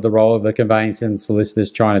 That's what the role of the conveyancing and solicitors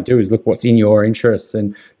trying to do is look what's in your interests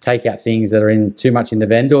and take out things that are too much in the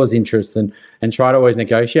vendor's interests and try to always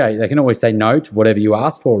negotiate. They can always say no to whatever you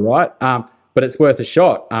ask for, right? But it's worth a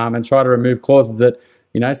shot and try to remove clauses that,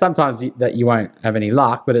 sometimes that you won't have any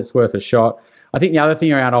luck, but it's worth a shot. I think the other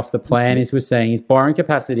thing around off the plan is we're seeing is borrowing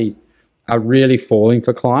capacities are really falling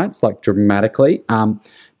for clients, like dramatically,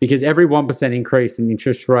 because every 1% increase in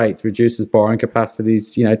interest rates reduces borrowing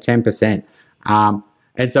capacities, 10%.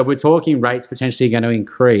 And so we're talking rates potentially going to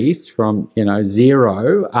increase from,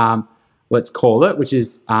 0, let's call it, which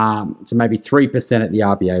is to maybe 3% at the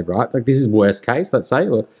RBA, right? Like this is worst case, let's say,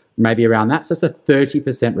 or maybe around that. So it's a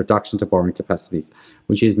 30% reduction to borrowing capacities,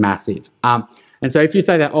 which is massive. And so if you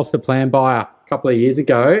say that off the plan buyer a couple of years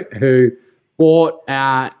ago who bought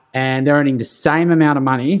and they're earning the same amount of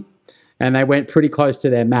money and they went pretty close to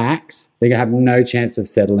their max, they're going to have no chance of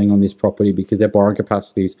settling on this property because their borrowing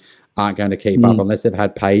capacities aren't going to keep up unless they've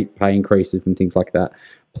had pay increases and things like that.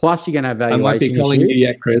 Plus, you're going to have valuation issues. I might be calling you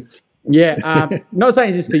yet, Chris. Yeah, not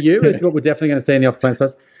saying just for you, but it's what we're definitely going to see in the off-plan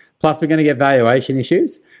space. Plus, we're going to get valuation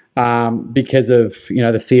issues because of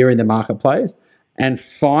the fear in the marketplace. And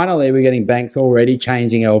finally, we're getting banks already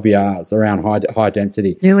changing LVRs around high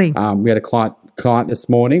density. Really? We had a client this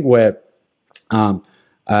morning where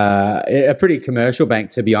a pretty commercial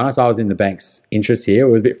bank, to be honest. I was in the bank's interest here.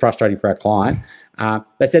 It was a bit frustrating for our client.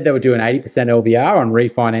 They said they would do an 80% LVR on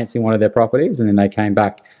refinancing one of their properties, and then they came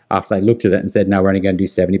back after they looked at it and said, no, we're only going to do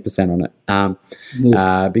 70% on it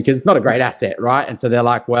because it's not a great asset, right? And so they're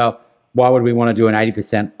like, well, why would we want to do an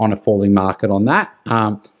 80% on a falling market on that?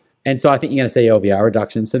 And so I think you're going to see LVR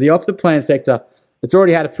reductions. So the off-the-plan sector, it's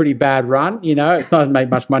already had a pretty bad run. It's not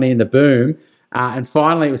made much money in the boom. And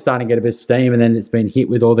finally, it was starting to get a bit of steam, and then it's been hit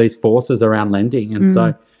with all these forces around lending. And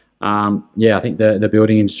so, I think the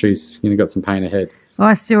building industry's got some pain ahead. Well,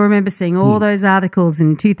 I still remember seeing all those articles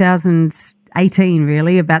in 2018,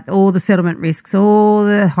 really, about all the settlement risks, all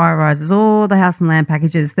the high-rises, all the house and land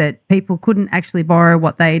packages that people couldn't actually borrow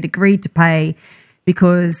what they'd agreed to pay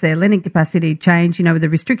because their lending capacity changed, with the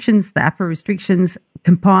restrictions, the APRA restrictions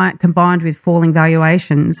combined with falling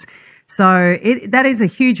valuations. So that is a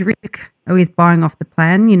huge risk with buying off the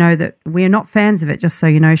plan, that we're not fans of it, just so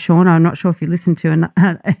you know, Sean. I'm not sure if you listen to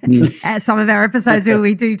some of our episodes where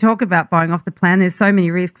we do talk about buying off the plan. There's so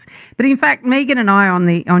many risks. But in fact, Megan and I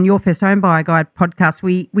on Your First Home Buyer Guide podcast,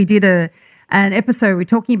 we did an episode, we're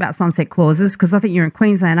talking about sunset clauses, because I think you're in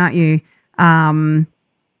Queensland, aren't you?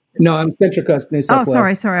 No, I'm Central Coast, New South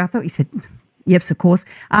Wales. Sorry. I thought you said, yes, of course.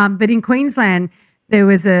 But in Queensland, there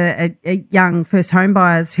was a young first home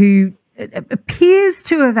buyers who appears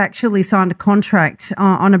to have actually signed a contract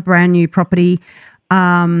on a brand new property,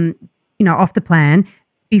 off the plan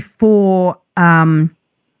before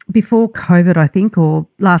COVID, I think, or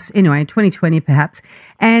in 2020 perhaps,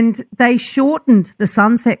 and they shortened the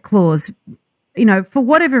sunset clause. For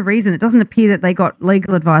whatever reason, it doesn't appear that they got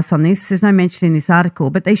legal advice on this. There's no mention in this article,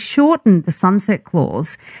 but they shortened the sunset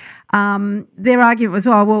clause. Their argument was,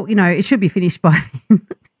 it should be finished by then.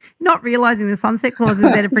 Not realising the sunset clause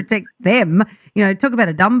is there to protect them, talk about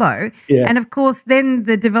a Dumbo. Yeah. And, of course, then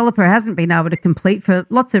the developer hasn't been able to complete for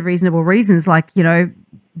lots of reasonable reasons like,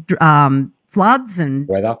 floods and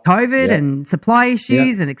weather, COVID and supply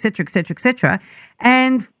issues and et cetera, et cetera, et cetera.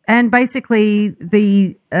 And and basically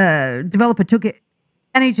the developer took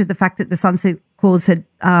advantage of the fact that the sunset clause had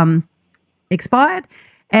expired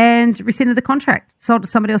and rescinded the contract, sold to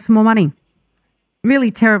somebody else for more money.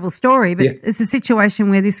 Really terrible story, but it's a situation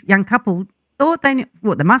where this young couple thought they knew,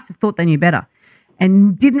 well, they must have thought they knew better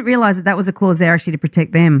and didn't realise that was a clause there actually to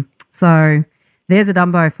protect them. So there's a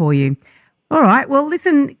Dumbo for you. All right. Well,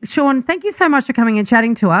 listen, Sean, thank you so much for coming and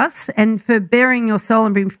chatting to us and for bearing your soul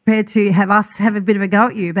and being prepared to have us have a bit of a go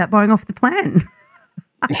at you about buying off the plan.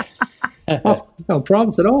 No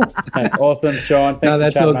problems at all. Awesome, Sean.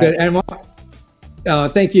 Thanks that's all good. And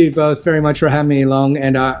thank you both very much for having me along.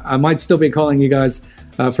 And I might still be calling you guys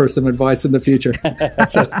for some advice in the future.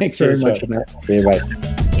 So thanks very much for that. See you later.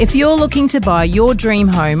 If you're looking to buy your dream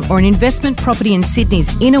home or an investment property in Sydney's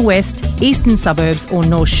inner west, eastern suburbs or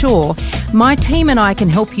North Shore, my team and I can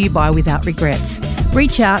help you buy without regrets.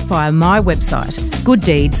 Reach out via my website,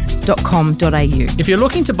 gooddeeds.com.au. If you're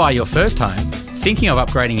looking to buy your first home, thinking of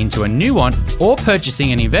upgrading into a new one, or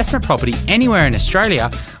purchasing an investment property anywhere in Australia,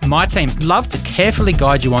 my team love to carefully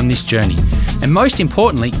guide you on this journey. And most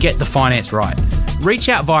importantly, get the finance right. Reach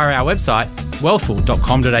out via our website,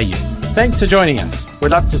 wealthful.com.au. Thanks for joining us.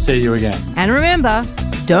 We'd love to see you again. And remember,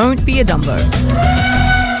 don't be a Dumbo.